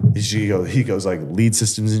 He goes like lead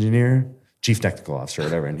systems engineer, chief technical officer,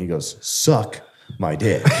 whatever, and he goes, "Suck my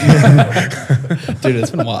dick." dude,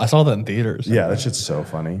 it's been a while. I saw that in theaters. Yeah, that shit's so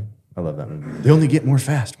funny. I love that movie. They only get more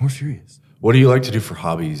fast, more furious. What do you like to do for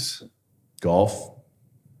hobbies? Golf.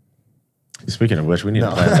 Speaking of which, we need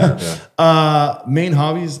to plan that. Main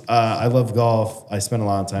hobbies. I love golf. I spend a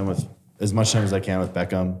lot of time with as much time as I can with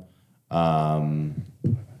Beckham.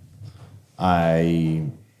 I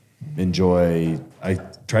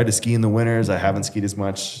try to ski in the winters. I haven't skied as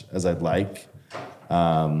much as I'd like.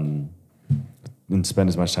 And spend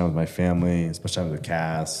as much time with my family, as much time with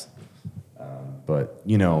Cass. But,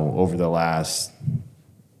 you know, over the last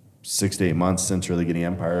 6 to 8 months since really getting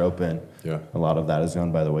Empire open, a lot of that has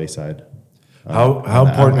gone by the wayside. How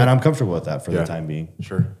important? And I'm comfortable with that for Yeah. the time being.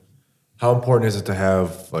 Sure. How important is it to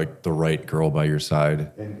have like the right girl by your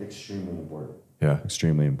side? And extremely important. Yeah.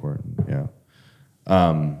 Extremely important, yeah.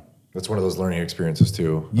 That's one of those learning experiences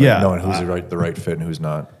too. Like Yeah. knowing who's the right fit and who's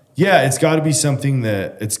not. Yeah, it's got to be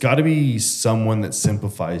someone that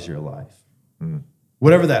simplifies your life.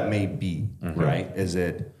 Whatever that may be, right? Is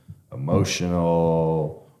it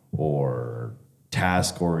emotional or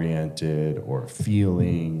task oriented or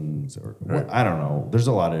feelings or I don't know. There's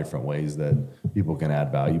a lot of different ways that people can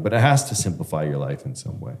add value, but it has to simplify your life in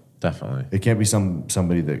some way. Definitely. It can't be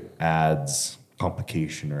somebody that adds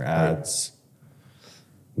complication or adds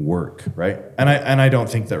work, right? And I don't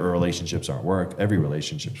think that relationships aren't work. Every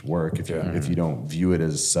relationship's work. If you don't view it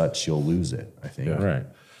as such, you'll lose it, I think. Yeah. Right.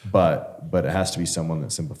 But it has to be someone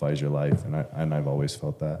that simplifies your life, and I've always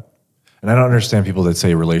felt that. And I don't understand people that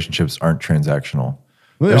say relationships aren't transactional.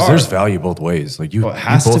 Well, they are. There's value both ways. Like you, Well, it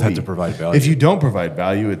has you both to have be. to provide value. If you don't provide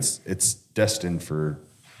value, it's destined for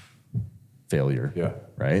failure. Yeah.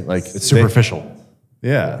 Right? Like it's superficial.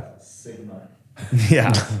 Yeah.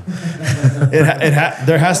 Yeah.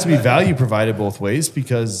 There has to be value provided both ways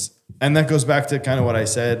because, and that goes back to kind of what I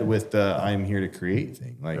said with the I'm here to create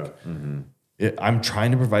thing. Like I'm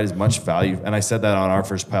trying to provide as much value. And I said that on our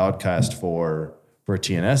first podcast for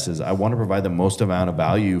TNS is I want to provide the most amount of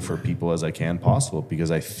value for people as I can possible because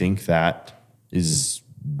I think that is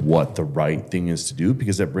what the right thing is to do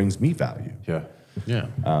because it brings me value. Yeah.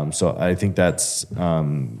 Yeah. So I think that's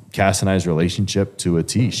Cass and I's relationship to a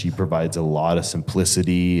T. She provides a lot of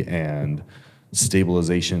simplicity and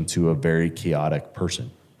stabilization to a very chaotic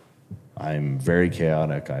person. I'm very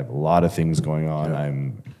chaotic. I have a lot of things going on.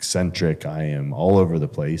 I'm eccentric. I am all over the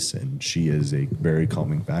place, and she is a very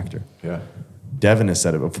calming factor. Yeah. Devin has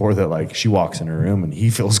said it before that like she walks in her room and he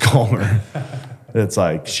feels calmer. It's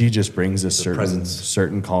like she just brings a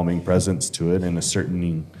certain calming presence to it and a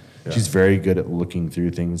certain. She's very good at looking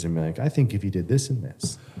through things and be like, I think if you did this and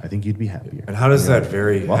this, I think you'd be happier. And how does that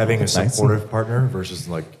vary? Well, Having a that's nice. supportive partner versus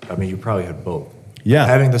like, I mean, you probably had both. Yeah.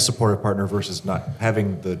 Having the supportive partner versus not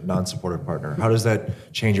having the non-supportive partner. How does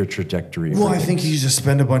that change your trajectory? Well, I think you just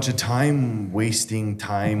spend a bunch of time wasting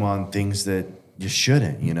time on things that you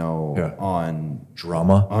shouldn't, on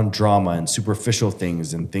drama and superficial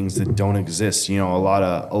things and things that don't exist. A lot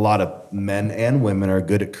of men and women are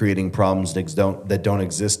good at creating problems that don't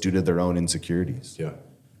exist due to their own insecurities. Yeah.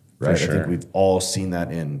 Right. For I sure. think we've all seen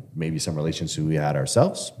that in maybe some relationships we had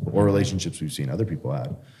ourselves or relationships we've seen other people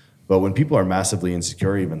have. But when people are massively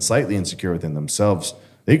insecure, even slightly insecure within themselves,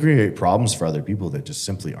 they create problems for other people that just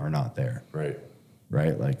simply are not there. Right.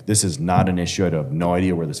 Right? Like, this is not an issue. I have no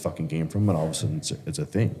idea where this fucking came from, and all of a sudden it's a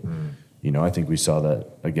thing. I think we saw that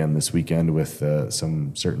again this weekend with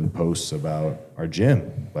some certain posts about our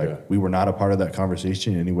gym. We were not a part of that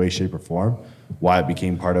conversation in any way, shape, or form. Why it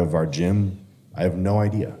became part of our gym, I have no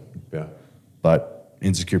idea. Yeah. But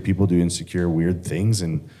insecure people do insecure, weird things,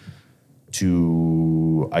 and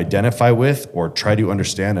to identify with or try to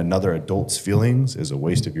understand another adult's feelings is a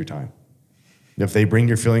waste of your time. If they bring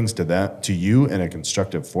your feelings to you in a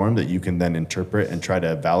constructive form that you can then interpret and try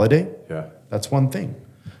to validate, that's one thing.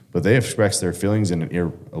 But they express their feelings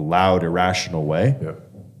in a loud, irrational way. Yeah.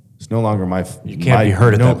 It's no longer You can't be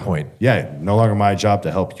heard at that point. Yeah, no longer my job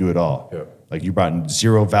to help you at all. Yeah. Like, you brought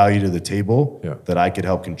zero value to the table Yeah. that I could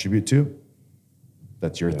help contribute to.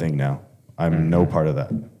 That's your thing now. I'm no part of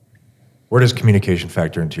that. Where does communication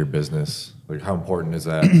factor into your business? Like, how important is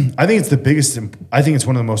that? I think it's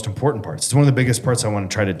one of the most important parts. It's one of the biggest parts I want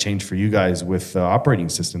to try to change for you guys with the operating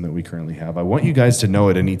system that we currently have. I want you guys to know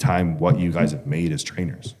at any time what you guys have made as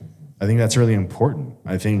trainers. I think that's really important.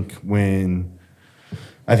 I think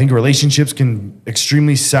relationships can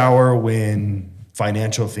extremely sour when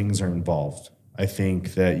financial things are involved. I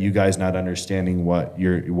think that you guys not understanding what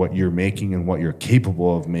you're making and what you're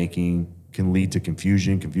capable of making can lead to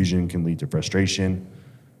confusion. Confusion can lead to frustration,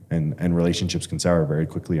 and relationships can sour very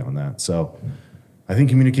quickly on that. So I think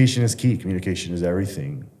communication is key. Communication is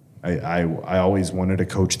everything. I always wanted a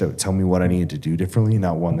coach that would tell me what I needed to do differently,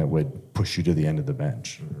 not one that would push you to the end of the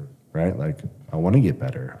bench, right? Like, I want to get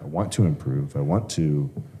better. I want to improve. I want to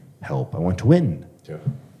help. I want to win. Yeah.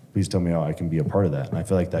 Please tell me how I can be a part of that. And I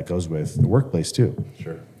feel like that goes with the workplace too.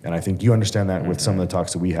 Sure. And I think you understand that with some of the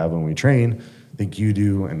talks that we have when we train. I think you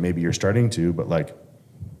do, and maybe you're starting to, but like,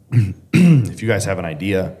 if you guys have an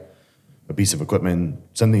idea, a piece of equipment,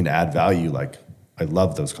 something to add value, like, I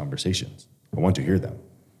love those conversations. I want to hear them.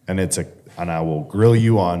 And I will grill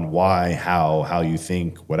you on why, how you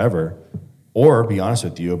think, whatever, or be honest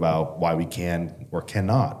with you about why we can or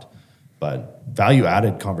cannot. But value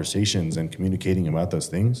added conversations and communicating about those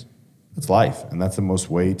things, that's life. And that's the most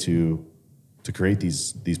way to create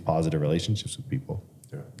these positive relationships with people.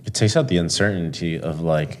 Yeah. It takes out the uncertainty of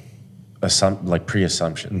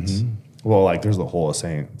pre-assumptions. Mm-hmm. Well, like, there's the whole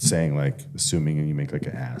saying like, assuming and you make like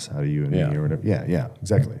an ass out of you and me or whatever. Yeah,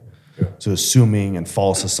 exactly. Yeah. So assuming and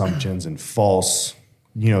false assumptions and false,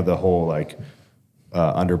 the whole like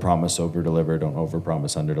under promise, over deliver, don't over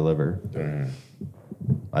promise, under deliver.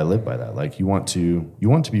 I live by that. Like, you want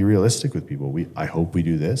to be realistic with people. I hope we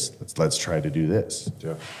do this. Let's try to do this.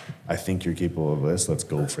 Yeah. I think you're capable of this. Let's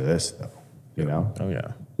go for this though. Oh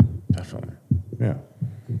yeah, definitely. Yeah.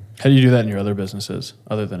 How do you do that in your other businesses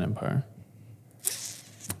other than Empire?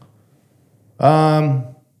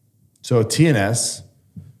 So TNS,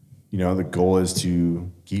 the goal is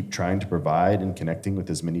to keep trying to provide and connecting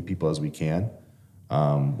with as many people as we can.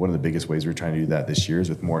 One of the biggest ways we're trying to do that this year is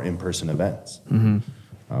with more in-person events.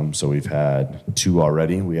 So we've had 2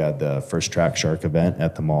 already. We had the first Track Shark event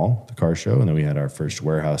at the mall, the car show, and then we had our first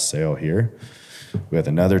warehouse sale here. We have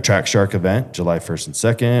another Track Shark event, July 1st and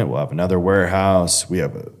 2nd. We'll have another warehouse. We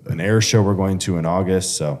have an air show we're going to in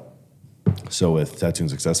August. So with Tattooing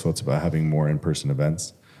Successful, it's about having more in-person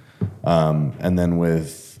events. And then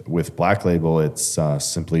with Black Label, it's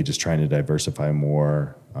simply just trying to diversify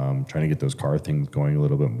more, trying to get those car things going a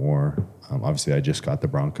little bit more. Obviously, I just got the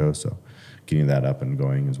Bronco, so getting that up and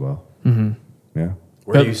going as well. Mm-hmm. Yeah.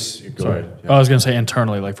 Where do you go ahead. Yeah. I was going to say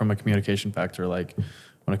internally, like from a communication factor, like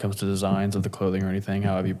when it comes to designs of the clothing or anything,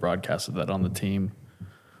 how have you broadcasted that on the team?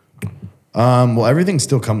 Well, everything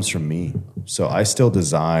still comes from me. So I still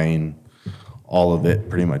design all of it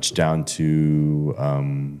pretty much down to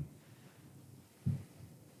some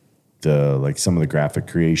of the graphic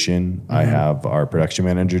creation. I have our production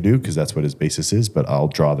manager do, because that's what his basis is, but I'll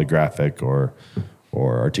draw the graphic or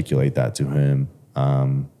articulate that to him.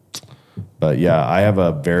 But yeah, I have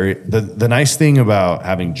the nice thing about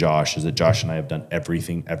having Josh is that Josh and I have done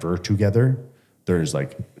everything ever together. There's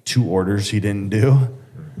like 2 orders he didn't do.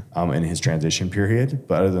 in his transition period.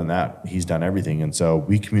 But other than that, he's done everything. And so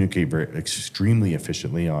we communicate extremely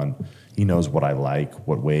efficiently on, he knows what I like,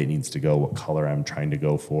 what way it needs to go, what color I'm trying to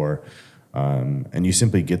go for. And you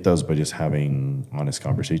simply get those by just having honest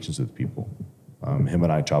conversations with people. Him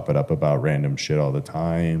and I chop it up about random shit all the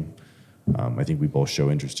time. I think we both show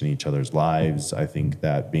interest in each other's lives. I think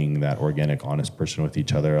that being that organic, honest person with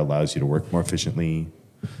each other allows you to work more efficiently.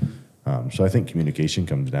 So I think communication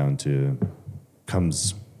comes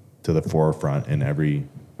to the forefront in every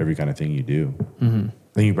kind of thing you do. Mm-hmm.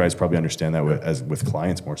 I think you guys probably understand that with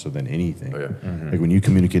clients more so than anything. Oh, yeah. Like when you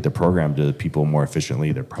communicate the program to people more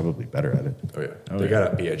efficiently, they're probably better at it. Oh yeah, they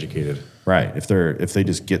gotta be educated. Right. If they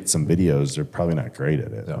just get some videos, they're probably not great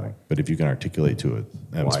at it. No. But if you can articulate to it,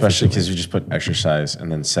 Especially because you just put exercise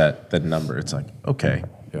and then set the number. It's like, okay.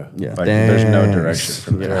 Yeah. Yeah. Like there's no direction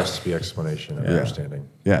from There there. has to be explanation and understanding.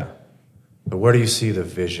 Yeah. But where do you see the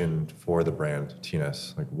vision for the brand,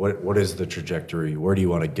 TNS? Like, what is the trajectory? Where do you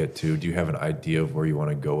want to get to? Do you have an idea of where you want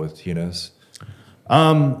to go with TNS?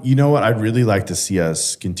 You know what? I'd really like to see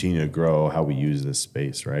us continue to grow how we use this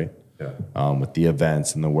space, right? Yeah. With the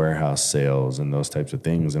events and the warehouse sales and those types of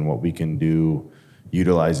things, and what we can do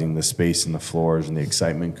utilizing the space and the floors and the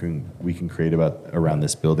excitement we can create around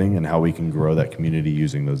this building, and how we can grow that community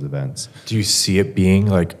using those events. Do you see it being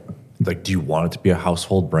like, do you want it to be a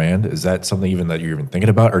household brand? Is that something even that you're even thinking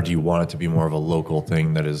about? Or do you want it to be more of a local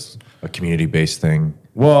thing that is a community-based thing?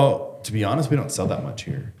 Well, to be honest, we don't sell that much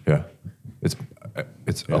here. Yeah.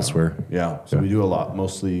 It's elsewhere. Yeah. So we do a lot,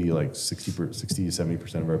 mostly like 60 to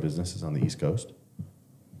 70% of our business is on the East Coast,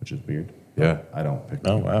 which is weird. Yeah. I don't pick.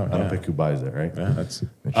 Oh, wow, I don't yeah. pick who buys it, right? Yeah, that's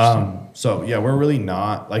So yeah, we're really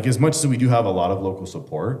not like, as much as we do have a lot of local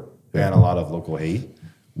support and a lot of local hate.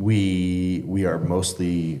 We are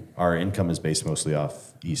mostly, our income is based mostly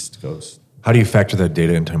off East Coast. How do you factor that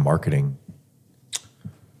data into marketing?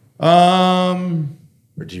 Or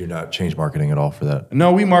do you not change marketing at all for that?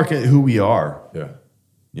 No, we market who we are. Yeah.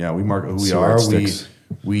 Yeah, we market who we See where are. it sticks.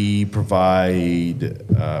 We provide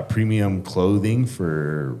premium clothing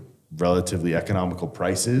for relatively economical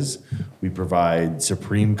prices. We provide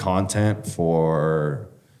supreme content for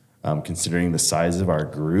considering the size of our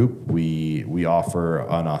group. We offer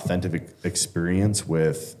an authentic experience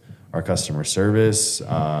with our customer service.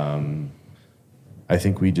 I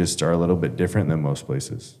think we just are a little bit different than most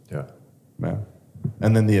places. Yeah. Yeah.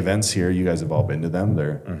 And then the events here, you guys have all been to them.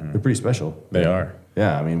 They're pretty special. they are.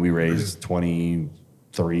 Yeah, I mean, we raised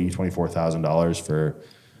 $24,000 for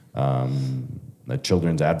a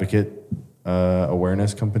children's advocate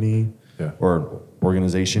awareness company or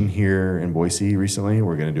organization here in Boise recently.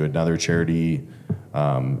 We're going to do another charity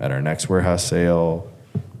at our next warehouse sale.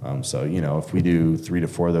 So, if we do 3 to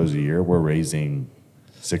 4 of those a year, we're raising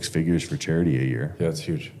 6 figures for charity a year. Yeah, it's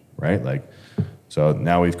huge. Right? So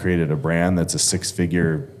now we've created a brand that's a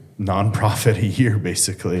 6-figure nonprofit a year,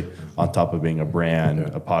 basically, on top of being a brand,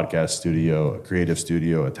 a podcast studio, a creative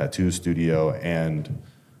studio, a tattoo studio, and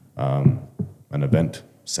an event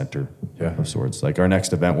center of sorts. Like our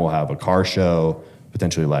next event will have a car show,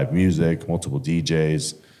 potentially live music, multiple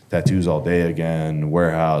DJs, tattoos all day again,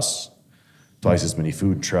 warehouse, twice as many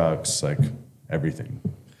food trucks, like everything.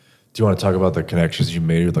 Do you want to talk about the connections you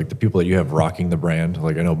made with like the people that you have rocking the brand?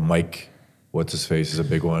 Like I know Mike, what's his face, is a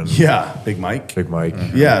big one. Yeah, Big Mike. Big Mike.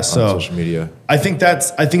 Yeah, on so social media. I think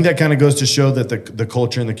that kind of goes to show that the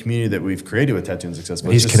culture and the community that we've created with Tattoo and Success.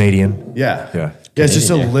 He's Canadian. Yeah. Yeah. It's just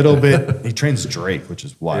a little bit. He trains Drake, which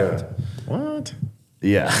is wild. Yeah. What?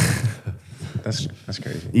 Yeah. That's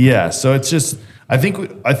crazy. Yeah. So it's just, I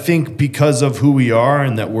think because of who we are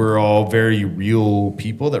and that we're all very real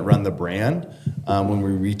people that run the brand, when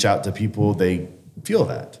we reach out to people, they feel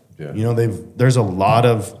that. Yeah. There's a lot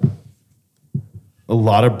of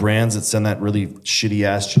brands that send that really shitty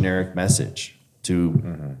ass generic message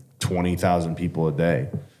to 20,000 people a day.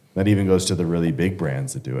 That even goes to the really big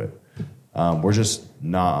brands that do it. We're just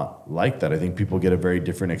not like that. I think people get a very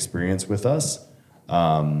different experience with us.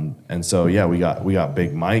 And so, yeah, we got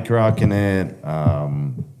Big Mike rocking it.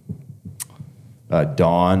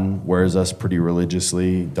 Don wears us pretty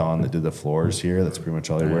religiously. Don that did the floors here. That's pretty much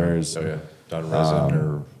all he wears. Oh yeah. Don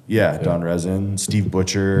Resin Don Resin. Steve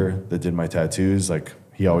Butcher that did my tattoos. Like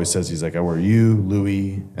he always says, he's like, I wear you,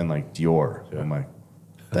 Louis, and like Dior. I'm like,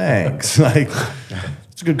 thanks. Like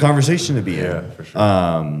it's a good conversation to be in. Yeah, for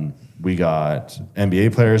sure. We got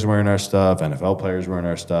NBA players wearing our stuff, NFL players wearing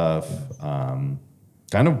our stuff, kind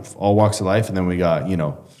of all walks of life. And then we got,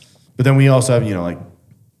 but then we also have, like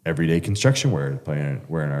everyday construction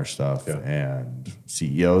wearing our stuff, and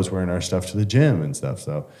CEOs wearing our stuff to the gym and stuff.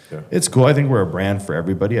 So it's cool. I think we're a brand for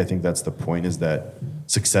everybody. I think that's the point, is that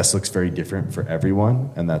success looks very different for everyone.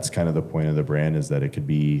 And that's kind of the point of the brand, is that it could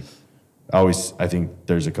be I think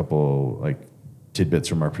there's a couple like tidbits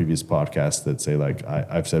from our previous podcast that say, like,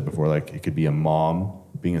 I've said before, like, it could be a mom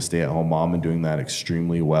being a stay-at-home mom and doing that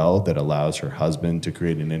extremely well, that allows her husband to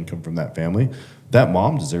create an income from that family. That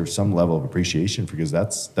mom deserves some level of appreciation, because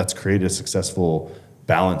that's created a successful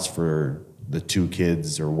balance for the 2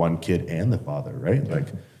 kids or 1 kid and the father, right? Like,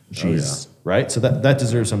 she's right. So that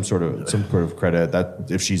deserves some sort of credit. That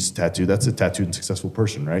if she's tattooed, that's a tattooed and successful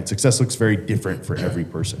person, right? Success looks very different for every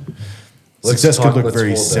person. Success could look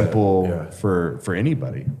very simple for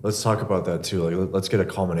anybody. Let's talk about that too. Like, let's get a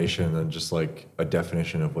culmination and just like a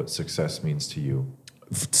definition of what success means to you.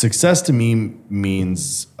 Success to me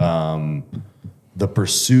means the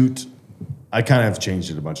pursuit. I kind of have changed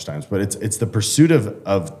it a bunch of times, but it's the pursuit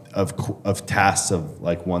of tasks of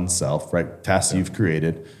like oneself, right? Tasks you've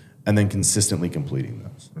created, and then consistently completing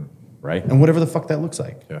those, right? And whatever the fuck that looks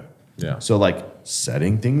like. Yeah. So like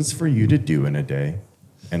setting things for you to do in a day,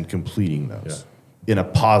 and completing those in a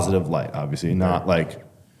positive light, obviously, not like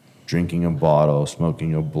drinking a bottle,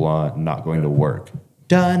 smoking a blunt, not going to work.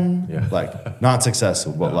 Done. Like, not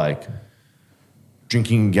successful, but like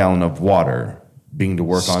drinking a gallon of water, being to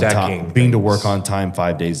work on time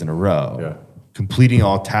 5 days in a row, completing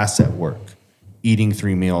all tasks at work, eating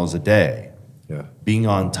 3 meals a day, being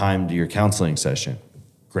on time to your counseling session.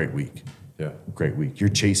 Great week. Great week. You're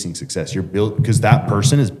chasing success. You're because that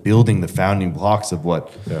person is building the founding blocks of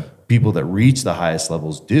what people that reach the highest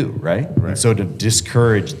levels do, right? And so to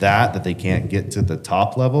discourage that they can't get to the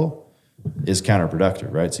top level is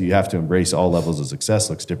counterproductive, right? So you have to embrace all levels of success.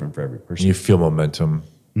 Looks different for every person. You feel momentum.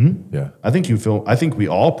 Mm-hmm. Yeah. I think we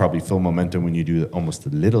all probably feel momentum when you do almost the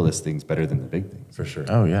littlest things better than the big things. For sure.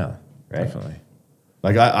 Oh yeah. Right? Definitely.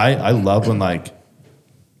 Like I love when like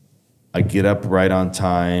I get up right on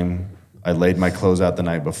time. I laid my clothes out the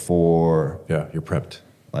night before. Yeah, you're prepped.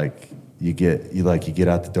 Like you get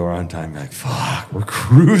out the door on time. You're like, fuck, we're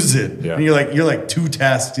cruising. Yeah. And you're like 2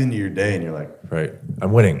 tasks into your day, and you're like, right,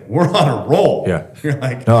 I'm winning. We're on a roll. Yeah. You're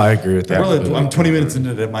like, no, I agree with that. I'm 20 minutes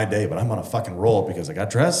into my day, but I'm on a fucking roll because I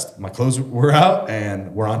got dressed, my clothes were out,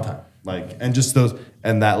 and we're on time. Like, and just those,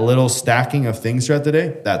 and that little stacking of things throughout the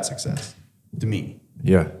day, that's success to me.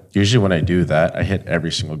 Yeah. Usually when I do that, I hit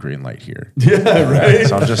every single green light here. Yeah, right.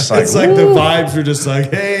 So I'm just like, it's like the vibes are just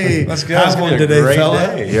like, hey, have one today,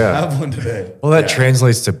 fella. Yeah. Have one today. Well, that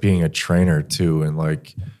translates to being a trainer too. And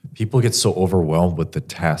like, people get so overwhelmed with the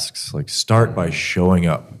tasks. Like, start by showing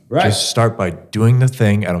up. Right. Just start by doing the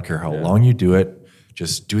thing. I don't care how long you do it.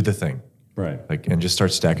 Just do the thing. Right. Like, and just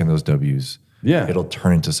start stacking those W's. Yeah. It'll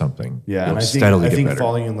turn into something. Yeah. It'll And steadily I get think better.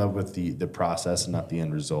 falling in love with the process and not the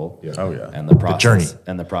end result. Yeah. Oh yeah. And the process, journey.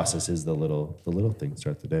 And the process is the little things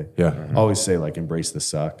throughout the day. Yeah. I always say, like, embrace the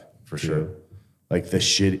suck. For too. sure. Like the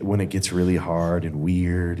shit, when it gets really hard and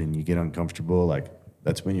weird and you get uncomfortable, like,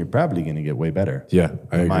 that's when you're probably going to get way better. Yeah,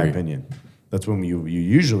 I in my agree. opinion. That's when you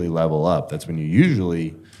usually level up. That's when you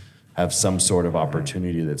usually have some sort of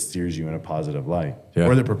opportunity that steers you in a positive light, Yeah.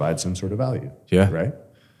 or that provides some sort of value. Yeah. Right?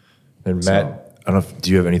 And Matt, I don't know do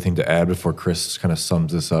you have anything to add before Chris kind of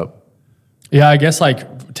sums this up? Yeah, I guess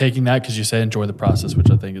like taking that, because you said enjoy the process, which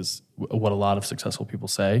I think is what a lot of successful people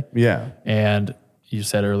say. Yeah. And you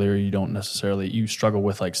said earlier you struggle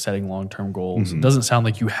with like setting long-term goals. It doesn't sound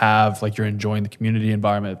like you have, like, you're enjoying the community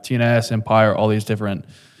environment of TNS, Empire, all these different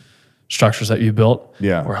structures that you built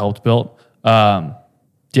or helped build. Do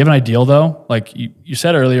you have an ideal though? Like you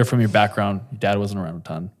said earlier, from your background, your dad wasn't around a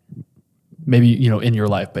ton. Maybe, in your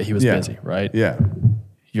life, but he was busy, right? Yeah.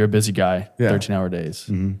 You're a busy guy, 13-hour days.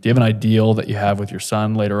 Do you have an ideal that you have with your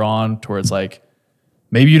son later on, towards like,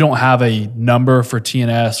 maybe you don't have a number for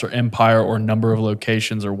TNS or Empire or number of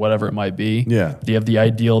locations or whatever it might be. Yeah. Do you have the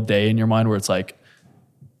ideal day in your mind where it's like,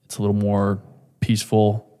 it's a little more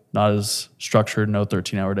peaceful, not as structured, no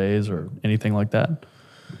 13-hour days or anything like that?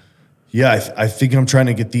 Yeah, I think I'm trying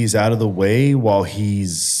to get these out of the way while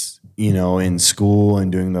he's, in school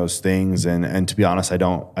and doing those things. And to be honest, I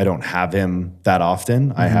don't have him that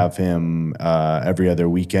often. I have him every other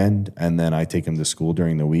weekend, and then I take him to school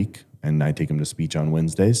during the week, and I take him to speech on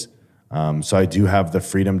Wednesdays. So I do have the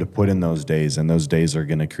freedom to put in those days, and those days are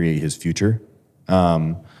going to create his future.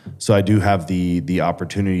 So I do have the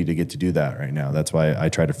opportunity to get to do that right now. That's why I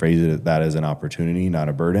try to phrase that as an opportunity, not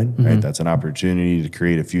a burden, right? That's an opportunity to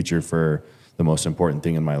create a future for the most important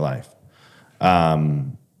thing in my life.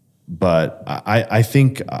 But I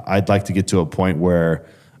think I'd like to get to a point where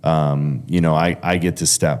I get to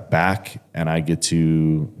step back and I get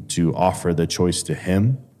to offer the choice to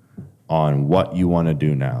him on what you want to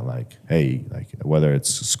do now. Like, hey, like whether it's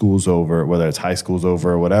school's over, whether it's high school's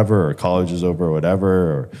over or whatever, or college is over or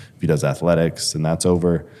whatever, or if he does athletics and that's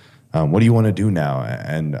over, what do you want to do now?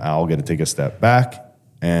 And I'll get to take a step back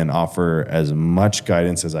and offer as much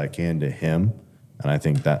guidance as I can to him. And I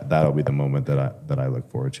think that'll be the moment that I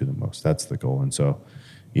look forward to the most. That's the goal. And so,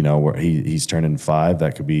 where he's turning 5,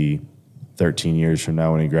 that could be 13 years from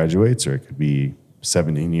now when he graduates, or it could be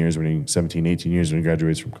 17, 18 years when he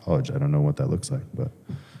graduates from college. I don't know what that looks like, but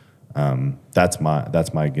that's my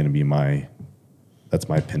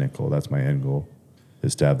pinnacle. That's my end goal,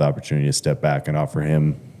 is to have the opportunity to step back and offer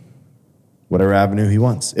him whatever avenue he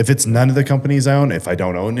wants. If it's none of the companies I own, if I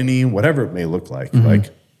don't own any, whatever it may look like,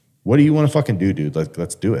 like, what do you want to fucking do, dude?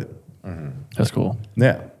 Let's do it. That's cool.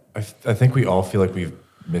 Yeah. I think we all feel like we've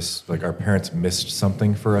missed, like our parents missed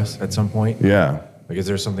something for us at some point. Yeah. Like, is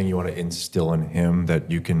there something you want to instill in him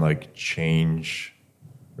that you can like change,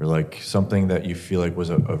 or like something that you feel like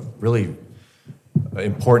was a really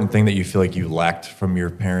important thing that you feel like you lacked from your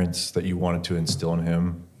parents that you wanted to instill in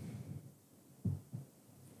him?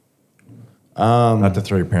 Not to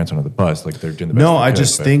throw your parents under the bus, like they're doing the best. No, they I could,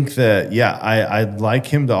 just but- think that, I'd like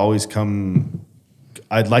him to always come.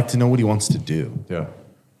 I'd like to know what he wants to do. Yeah.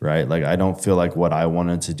 Right? Like, I don't feel like what I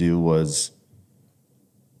wanted to do was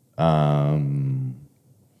as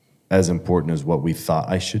important as what we thought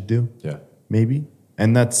I should do. Yeah. Maybe.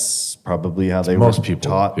 And that's probably how they most were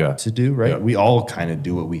people, taught yeah. to do, right? Yeah. We all kind of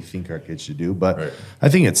do what we think our kids should do. But Right. I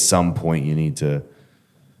think at some point you need to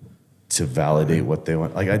validate what they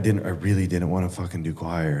want. Like, I really didn't want to fucking do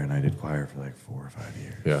choir, and I did choir for like 4 or 5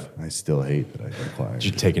 years. Yeah. I still hate that I did choir. Did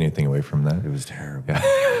you take anything away from that? It was terrible.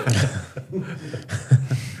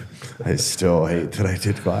 I still hate that I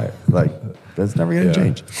did choir. Like, that's never going to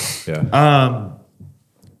change. Yeah.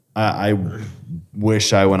 I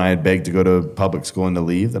wish when I had begged to go to public school and to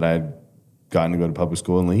leave, that I had gotten to go to public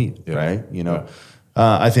school and leave, Yeah. right? Yeah.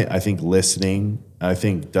 I think listening, I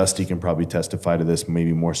think Dusty can probably testify to this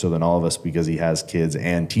maybe more so than all of us because he has kids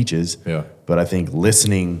and teaches. Yeah. But I think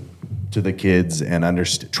listening to the kids and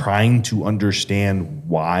trying to understand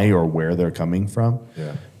why or where they're coming from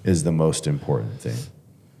Yeah. is the most important thing.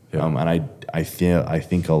 Yeah. And I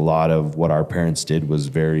think a lot of what our parents did was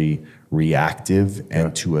very reactive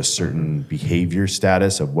and to a certain behavior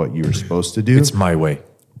status of what you were supposed to do. It's my way.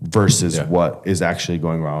 Versus Yeah. what is actually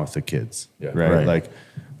going wrong with the kids, Yeah. right? Like,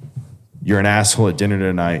 you're an asshole at dinner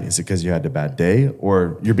tonight. Is it because you had a bad day?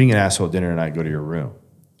 Or you're being an asshole at dinner tonight, go to your room,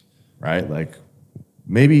 right? Like,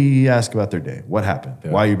 maybe ask about their day. What happened?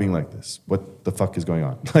 Yeah. Why are you being like this? What the fuck is going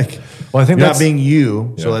on? Like, Well, I think you're that's- not being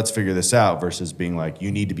you, so Yeah. let's figure this out, versus being like,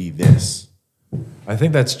 you need to be this. I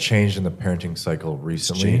think that's changed in the parenting cycle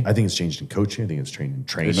recently. I think it's changed in coaching. I think it's changed in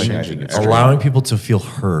training. changed I think in it's everything. Allowing people to feel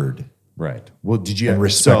heard. right. Well, did you And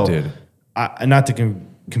respected. So, not to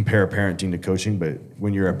compare parenting to coaching, but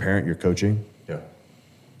when you're a parent, you're coaching. Yeah.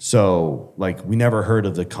 So, like, we never heard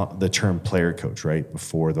of the term player coach, right?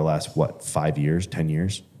 Before the last, 5 years, 10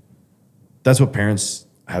 years? That's what parents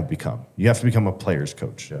have become. You have to become a player's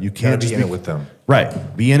coach. You can't be just in it with them.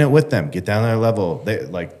 Right. Be in it with them. Get down to their level.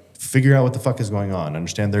 Figure out what the fuck is going on.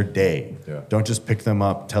 Understand their day. Yeah. Don't just pick them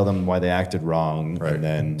up, tell them why they acted wrong, Right. and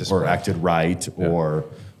then or Discipline. acted right, or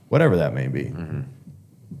whatever that may be.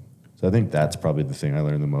 So I think that's probably the thing I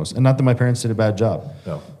learned the most. And not that my parents did a bad job.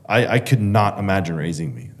 No. I could not imagine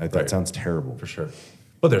raising me. That Right. sounds terrible. For sure.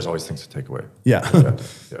 But there's always things to take away. Yeah.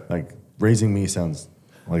 Yeah. Like, raising me sounds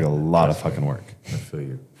like a lot of fucking work. I feel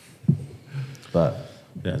you. But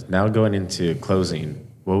Yeah. Now going into closing,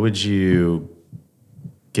 what would you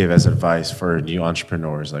give as advice for new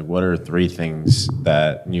entrepreneurs? Like, what are 3 things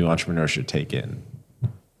that new entrepreneurs should take in?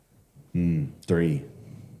 3.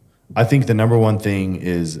 I think the number one thing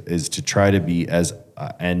is to try to be as,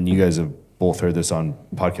 and you guys have both heard this on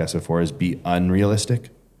podcasts before, is be unrealistic.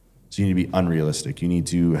 So you need to be unrealistic. You need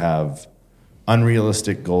to have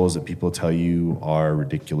unrealistic goals that people tell you are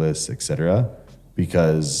ridiculous, etc.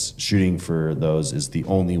 Because shooting for those is the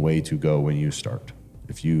only way to go when you start.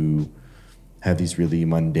 If you have these really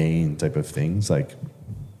mundane type of things, like,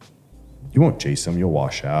 you won't chase them, you'll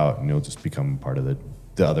wash out, and you'll just become part of the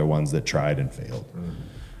other ones that tried and failed.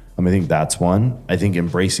 I think that's one. I think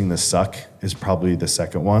embracing the suck is probably the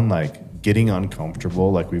second one. Like, getting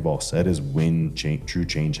uncomfortable, like we've all said, is when true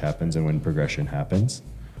change happens and when progression happens.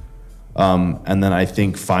 And then I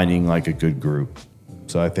think finding like a good group.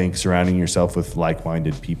 So I think surrounding yourself with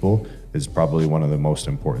like-minded people is probably one of the most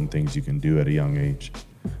important things you can do at a young age.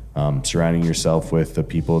 Surrounding yourself with the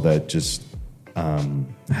people that just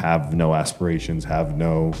have no aspirations, have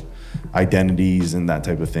no identities, and that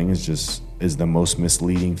type of thing is the most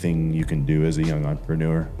misleading thing you can do as a young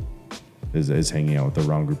entrepreneur. Is hanging out with the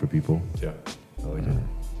wrong group of people. Yeah, I like it.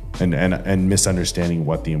 And misunderstanding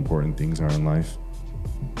what the important things are in life.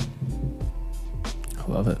 I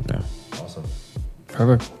love it. Yeah. Awesome.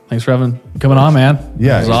 Perfect. Thanks for coming on, man.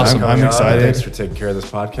 Yeah, It was awesome. I'm excited. Thanks for taking care of this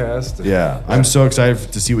podcast. Yeah, I'm so excited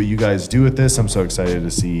to see what you guys do with this. I'm so excited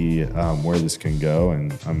to see where this can go,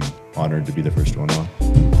 and I'm honored to be the first one on.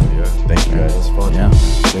 Yeah. Thank you guys. It was fun. Yeah.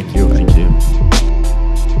 Thank you.